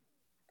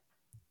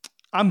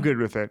 I'm good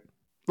with it.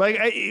 Like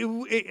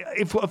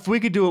if we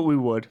could do it, we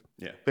would.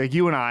 Yeah. Like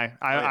you and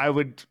I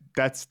would.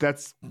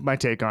 That's my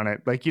take on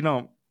it. Like,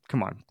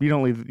 come on. You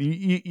don't leave.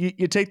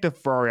 You take the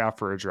Ferrari out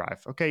for a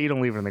drive. Okay, you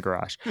don't leave it in the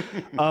garage.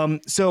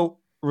 So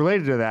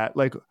related to that,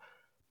 like,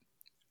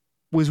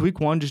 was week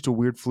 1 just a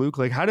weird fluke?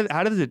 Like, how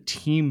does the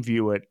team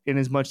view it? In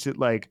as much that,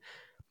 like,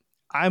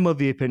 I'm of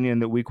the opinion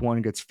that week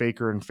 1 gets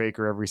faker and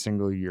faker every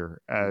single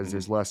year as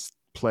there's less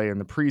play in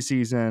the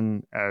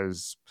preseason,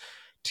 as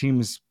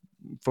teams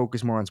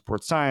focus more on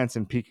sports science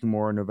and peaking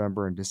more in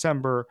November and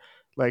December.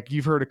 Like,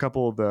 you've heard a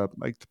couple of the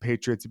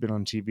Patriots have been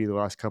on TV the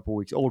last couple of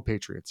weeks, old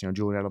Patriots,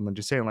 Julian Edelman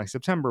just saying like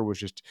September was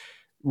just,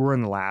 we're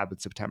in the lab in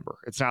September.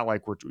 It's not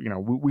like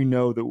we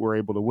know that we're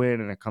able to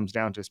win, and it comes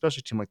down to,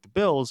 especially a team like the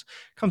Bills,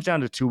 comes down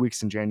to 2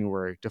 weeks in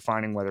January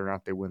defining whether or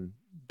not they win.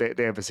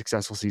 They have a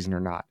successful season or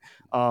not.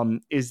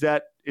 Is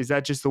that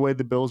just the way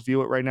the Bills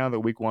view it right now, that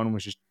week 1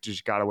 was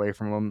just got away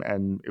from them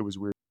and it was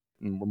weird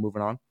and we're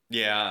moving on?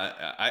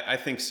 Yeah, I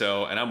think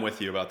so. And I'm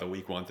with you about the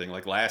week 1 thing.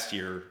 Like last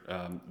year,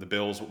 the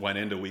Bills went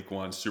into week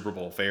 1 Super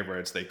Bowl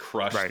favorites. They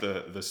crushed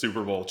the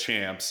Super Bowl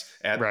champs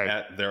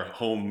at their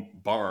home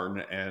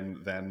barn. And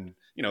then,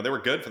 they were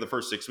good for the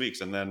first 6 weeks.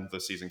 And then the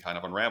season kind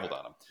of unraveled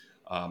on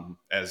them.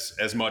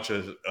 As much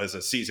as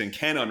a season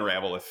can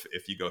unravel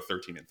if you go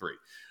 13-3.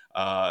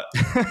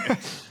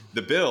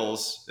 The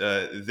Bills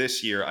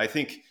this year, I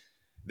think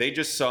they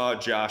just saw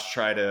Josh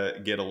try to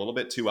get a little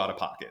bit too out of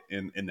pocket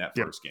in that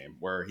first game,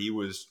 where he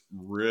was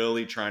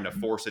really trying to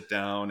force it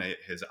down.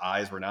 His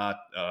eyes were not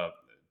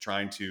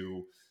trying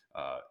to.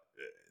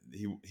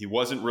 He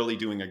wasn't really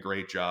doing a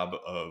great job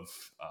of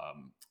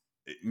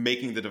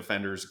making the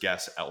defenders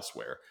guess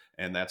elsewhere,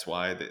 and that's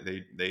why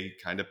they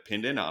kind of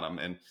pinned in on him.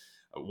 And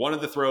one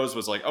of the throws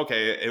was like,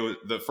 okay, it was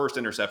the first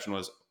interception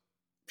was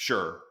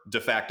sure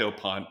de facto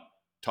punt,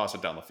 toss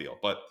it down the field,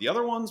 but the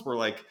other ones were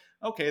like,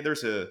 okay,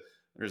 there's a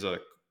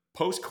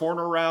post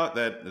corner route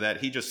that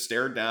he just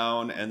stared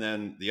down. And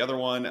then the other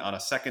one on a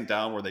second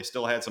down where they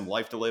still had some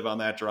life to live on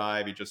that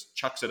drive, he just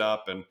chucks it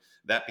up and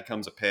that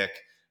becomes a pick.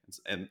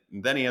 And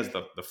then he has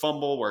the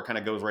fumble where it kind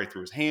of goes right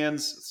through his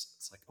hands.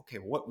 It's like, okay,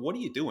 what are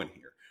you doing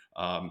here?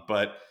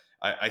 But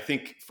I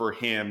think for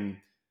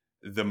him,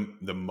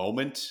 the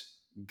moment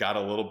got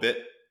a little bit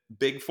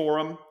big for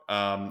him.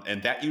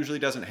 And that usually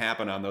doesn't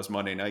happen on those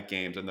Monday night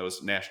games and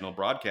those national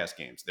broadcast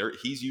games.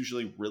 He's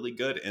usually really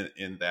good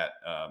in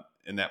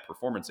that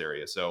performance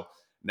area. So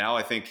now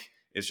I think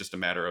it's just a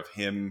matter of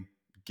him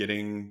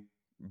getting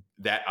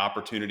that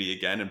opportunity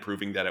again and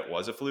proving that it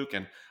was a fluke.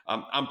 And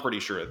I'm pretty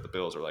sure that the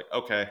Bills are like,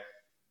 okay,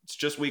 it's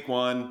just week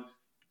 1,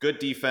 good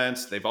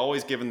defense. They've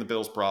always given the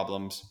Bills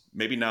problems,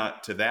 maybe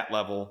not to that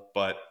level,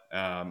 but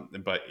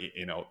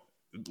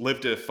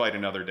live to fight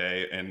another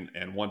day.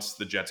 And once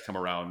the Jets come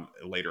around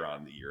later on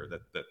in the year,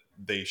 that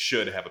they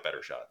should have a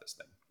better shot at this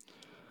thing.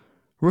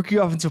 Rookie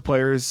offensive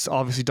players,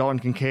 obviously Dalton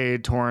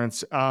Kincaid,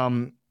 Torrance.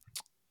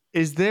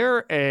 Is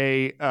there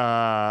a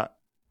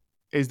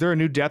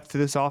new depth to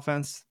this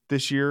offense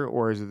this year,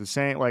 or is it the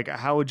same? Like,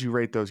 how would you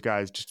rate those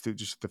guys just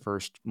the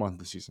first month of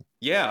the season?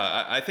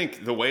 Yeah, I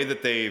think the way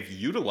that they've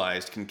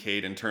utilized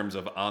Kincaid in terms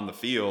of on the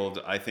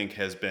field, I think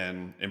has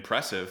been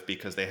impressive,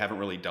 because they haven't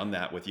really done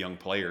that with young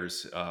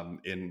players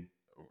in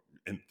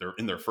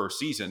their first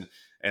season,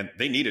 and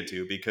they needed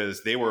to,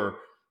 because they were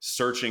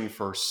searching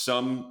for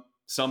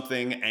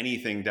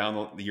anything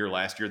down the year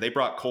last year. They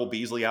brought Cole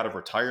Beasley out of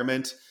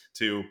retirement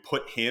to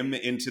put him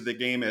into the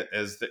game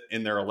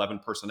in their 11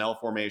 personnel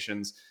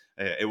formations.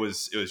 It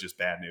was just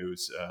bad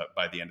news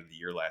by the end of the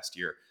year last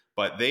year.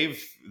 But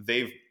they've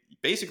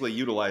basically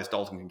utilized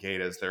Dalton Kincaid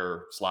as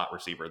their slot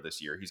receiver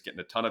this year. He's getting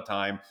a ton of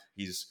time.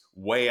 He's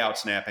way out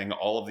snapping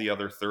all of the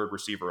other third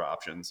receiver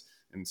options.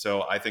 And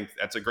so I think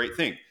that's a great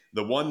thing.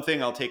 The one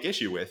thing I'll take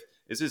issue with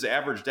is his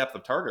average depth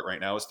of target right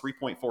now is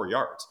 3.4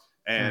 yards.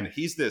 And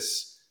he's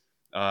this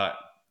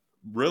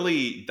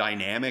really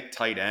dynamic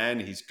tight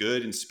end. He's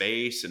good in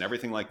space and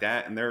everything like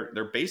that. And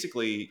they're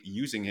basically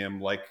using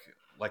him like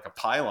a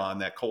pylon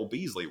that Cole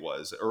Beasley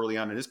was early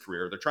on in his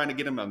career. They're trying to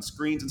get him on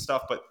screens and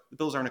stuff, but the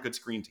Bills aren't a good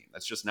screen team.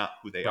 That's just not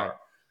who they are.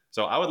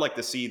 So I would like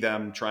to see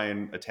them try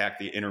and attack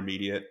the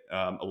intermediate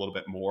a little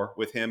bit more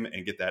with him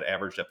and get that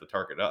average depth of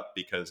target up,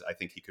 because I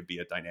think he could be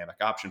a dynamic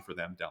option for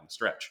them down the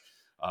stretch.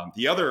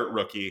 The other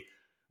rookie,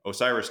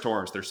 Osiris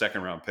Torrance, their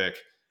second round pick,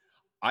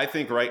 I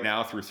think right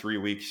now through 3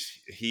 weeks,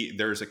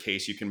 there's a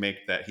case you can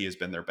make that he has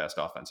been their best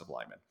offensive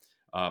lineman.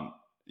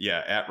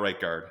 At right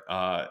guard.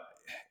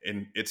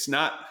 And it's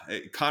not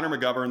Connor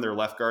McGovern, their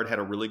left guard, had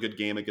a really good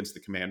game against the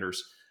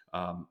Commanders,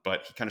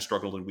 but he kind of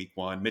struggled in week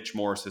 1. Mitch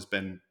Morse has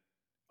been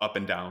up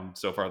and down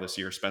so far this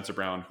year. Spencer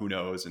Brown, who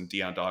knows? And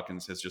Deion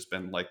Dawkins has just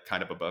been like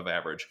kind of above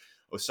average.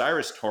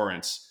 Osiris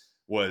Torrance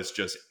was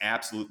just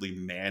absolutely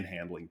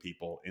manhandling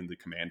people in the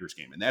Commanders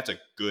game. And that's a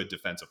good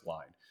defensive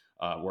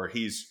line where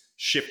he's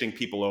shifting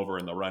people over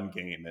in the run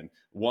game, and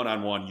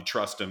one-on-one, you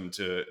trust him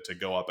to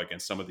go up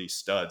against some of these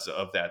studs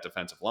of that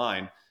defensive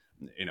line.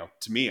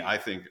 To me, I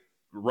think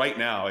right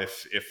now,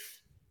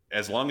 if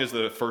as long as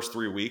the first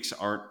 3 weeks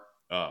aren't,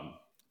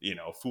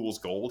 fool's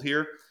gold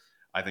here,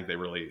 I think they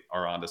really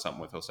are onto something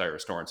with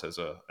Osiris Torrance as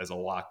a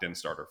locked-in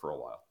starter for a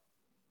while.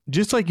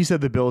 Just like you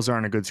said, the Bills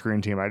aren't a good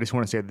screen team. I just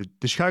want to say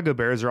the Chicago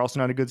Bears are also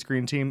not a good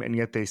screen team, and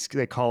yet they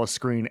call a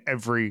screen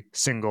every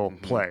single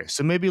play.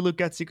 So maybe Luke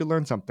Getsy could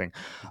learn something.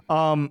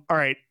 All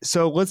right,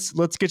 so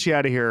let's get you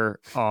out of here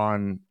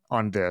on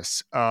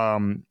this.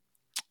 Like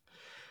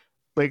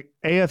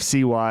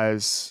AFC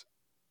wise,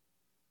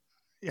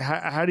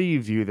 how do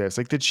you view this?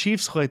 Like the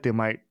Chiefs, like they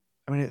might.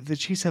 I mean, the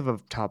Chiefs have a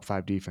top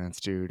 5 defense,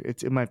 dude.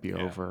 It might be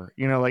over.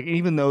 Like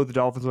even though the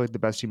Dolphins are like the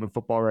best team in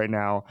football right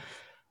now.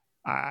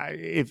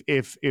 If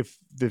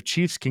the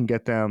Chiefs can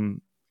get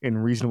them in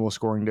reasonable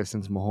scoring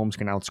distance, Mahomes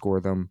can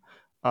outscore them.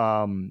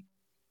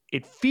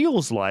 It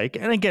feels like,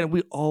 and again,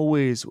 we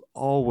always,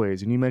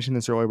 and you mentioned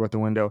this earlier about the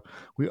window,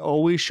 we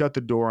always shut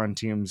the door on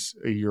teams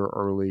a year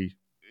early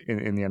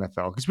in the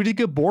NFL because we did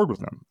get bored with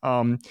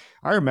them.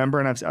 I remember,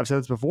 and I've said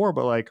this before,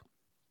 but like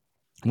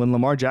when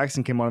Lamar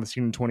Jackson came on the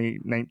scene in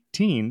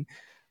 2019,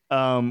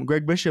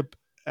 Greg Bishop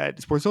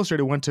at Sports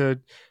Illustrated went to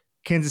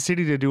Kansas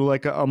City to do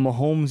like a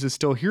Mahomes is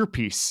still here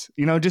piece,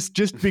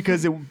 just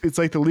because it's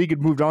like the league had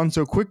moved on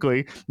so quickly,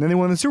 and then they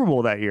won the Super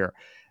Bowl that year.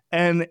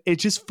 And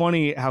it's just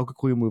funny how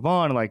quickly we move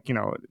on. Like,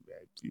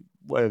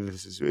 whether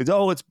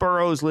it's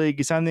Burrow's league,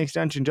 you signed the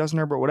extension, Justin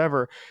Herbert,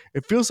 whatever.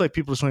 It feels like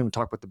people just don't even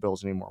talk about the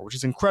Bills anymore, which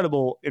is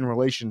incredible in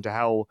relation to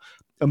how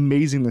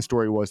amazing the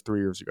story was 3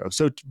 years ago.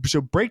 So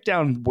break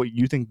down what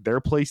you think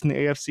their place in the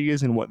AFC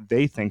is and what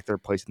they think their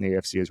place in the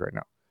AFC is right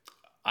now.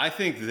 I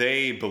think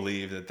they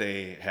believe that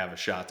they have a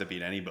shot to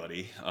beat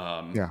anybody.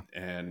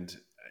 And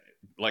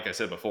like I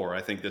said before,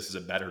 I think this is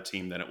a better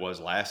team than it was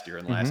last year.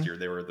 And last year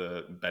they were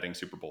the betting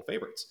Super Bowl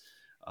favorites.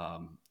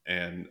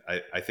 And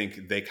I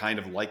think they kind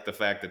of like the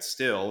fact that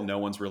still no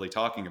one's really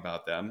talking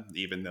about them,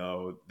 even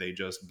though they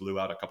just blew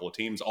out a couple of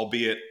teams,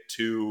 albeit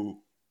two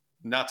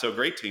not so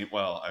great team.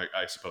 Well,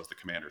 I suppose the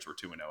Commanders were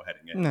 2-0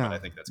 heading in, but I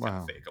think that's kind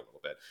of fake a little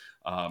bit.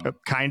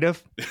 Kind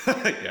of.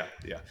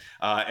 Yeah.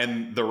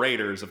 And the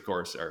Raiders, of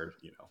course, are,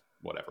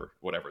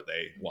 whatever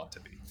they want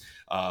to be.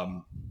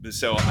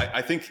 So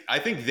I think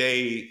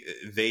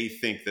they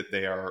think that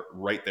they are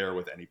right there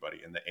with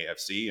anybody in the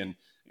AFC. And,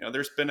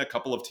 there's been a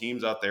couple of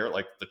teams out there,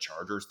 like the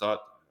Chargers a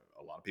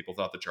lot of people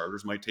thought the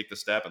Chargers might take the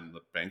step, and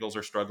the Bengals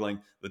are struggling.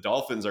 The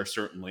Dolphins are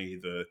certainly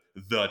the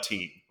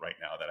team right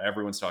now that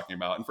everyone's talking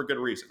about, and for good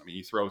reason. I mean,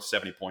 you throw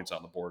 70 points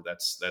on the board,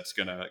 that's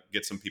going to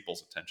get some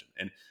people's attention.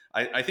 And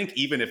I think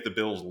even if the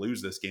Bills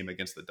lose this game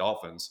against the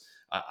Dolphins,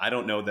 I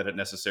don't know that it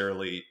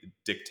necessarily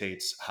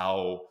dictates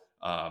how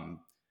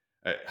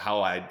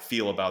I'd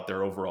feel about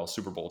their overall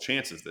Super Bowl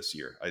chances this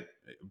year.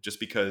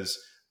 Just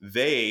because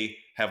they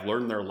have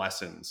learned their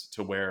lessons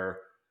to where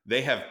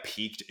they have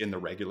peaked in the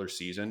regular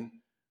season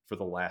for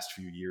the last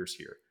few years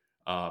here.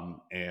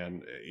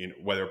 And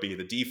whether it be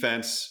the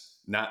defense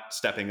not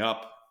stepping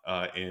up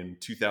in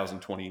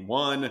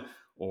 2021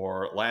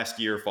 or last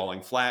year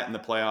falling flat in the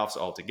playoffs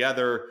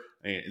altogether,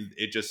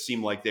 it just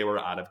seemed like they were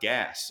out of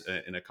gas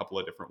in a couple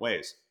of different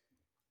ways.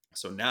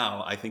 So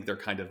now I think they're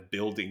kind of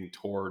building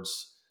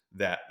towards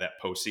that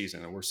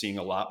postseason, and we're seeing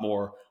a lot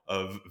more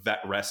of vet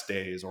rest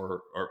days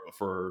or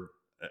for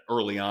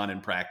early on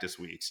in practice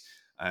weeks.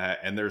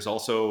 And there's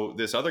also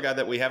this other guy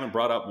that we haven't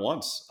brought up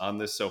once on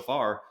this so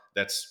far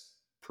that's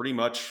pretty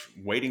much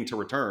waiting to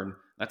return.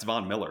 That's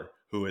Von Miller,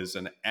 who is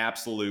an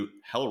absolute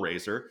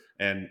hellraiser.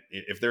 And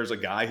if there's a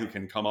guy who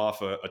can come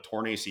off a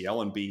torn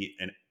ACL and be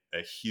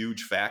a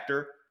huge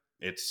factor,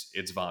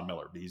 it's Von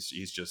Miller. He's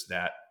just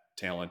that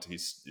talent.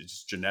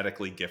 He's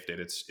genetically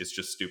gifted. It's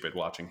just stupid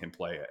watching him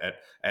play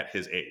at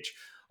his age.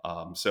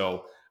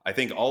 So I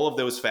think all of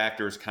those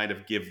factors kind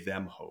of give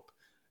them hope.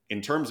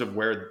 In terms of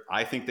where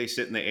I think they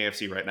sit in the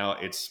AFC right now,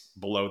 it's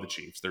below the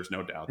Chiefs. There's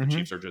no doubt. The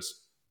Chiefs are just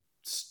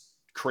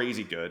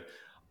crazy good.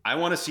 I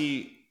want to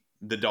see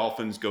the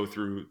Dolphins go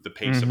through the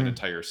pace of an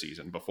entire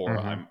season before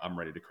I'm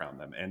ready to crown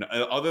them. And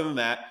other than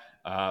that,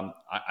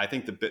 I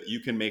think you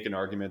can make an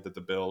argument that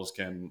the Bills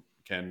can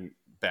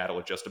battle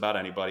with just about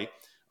anybody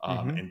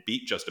and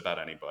beat just about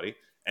anybody.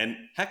 And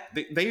heck,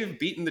 they have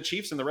beaten the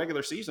Chiefs in the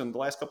regular season the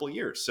last couple of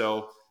years.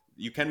 So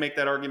you can make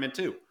that argument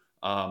too.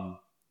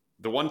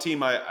 The one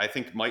team I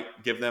think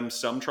might give them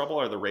some trouble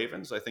are the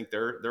Ravens. I think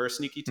they're a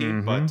sneaky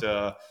team,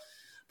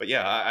 but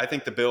yeah, I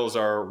think the Bills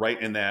are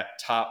right in that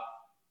top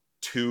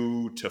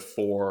 2 to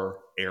 4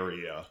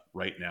 area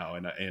right now.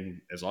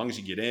 And as long as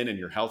you get in and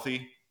you're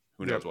healthy,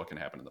 who knows what can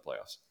happen in the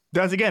playoffs.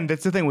 That's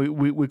the thing.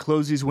 We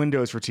close these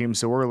windows for teams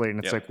so early,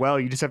 and it's like, well,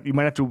 you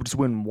might have to just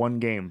win one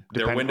game.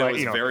 Their window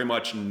is very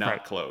much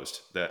not closed.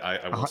 That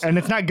I will say and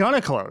that. It's not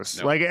gonna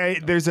close. No.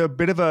 There's a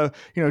bit of a,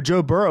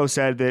 Joe Burrow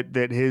said that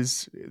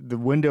the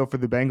window for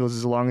the Bengals is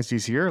as long as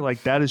he's here.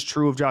 Like, that is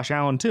true of Josh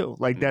Allen too.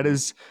 Like, that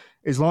is,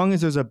 as long as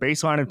there's a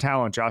baseline of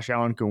talent, Josh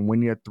Allen can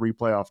win you 3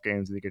 playoff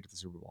games and they get to the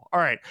Super Bowl. All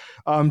right,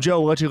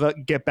 Joe, we'll let you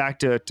get back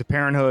to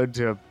parenthood,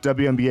 to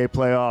WNBA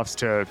playoffs,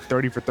 to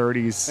 30 for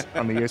 30s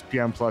on the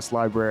ESPN Plus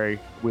library.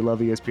 We love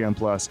ESPN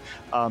Plus.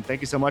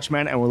 Thank you so much,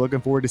 man, and we're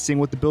looking forward to seeing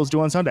what the Bills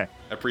do on Sunday.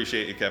 I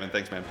appreciate you, Kevin.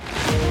 Thanks, man.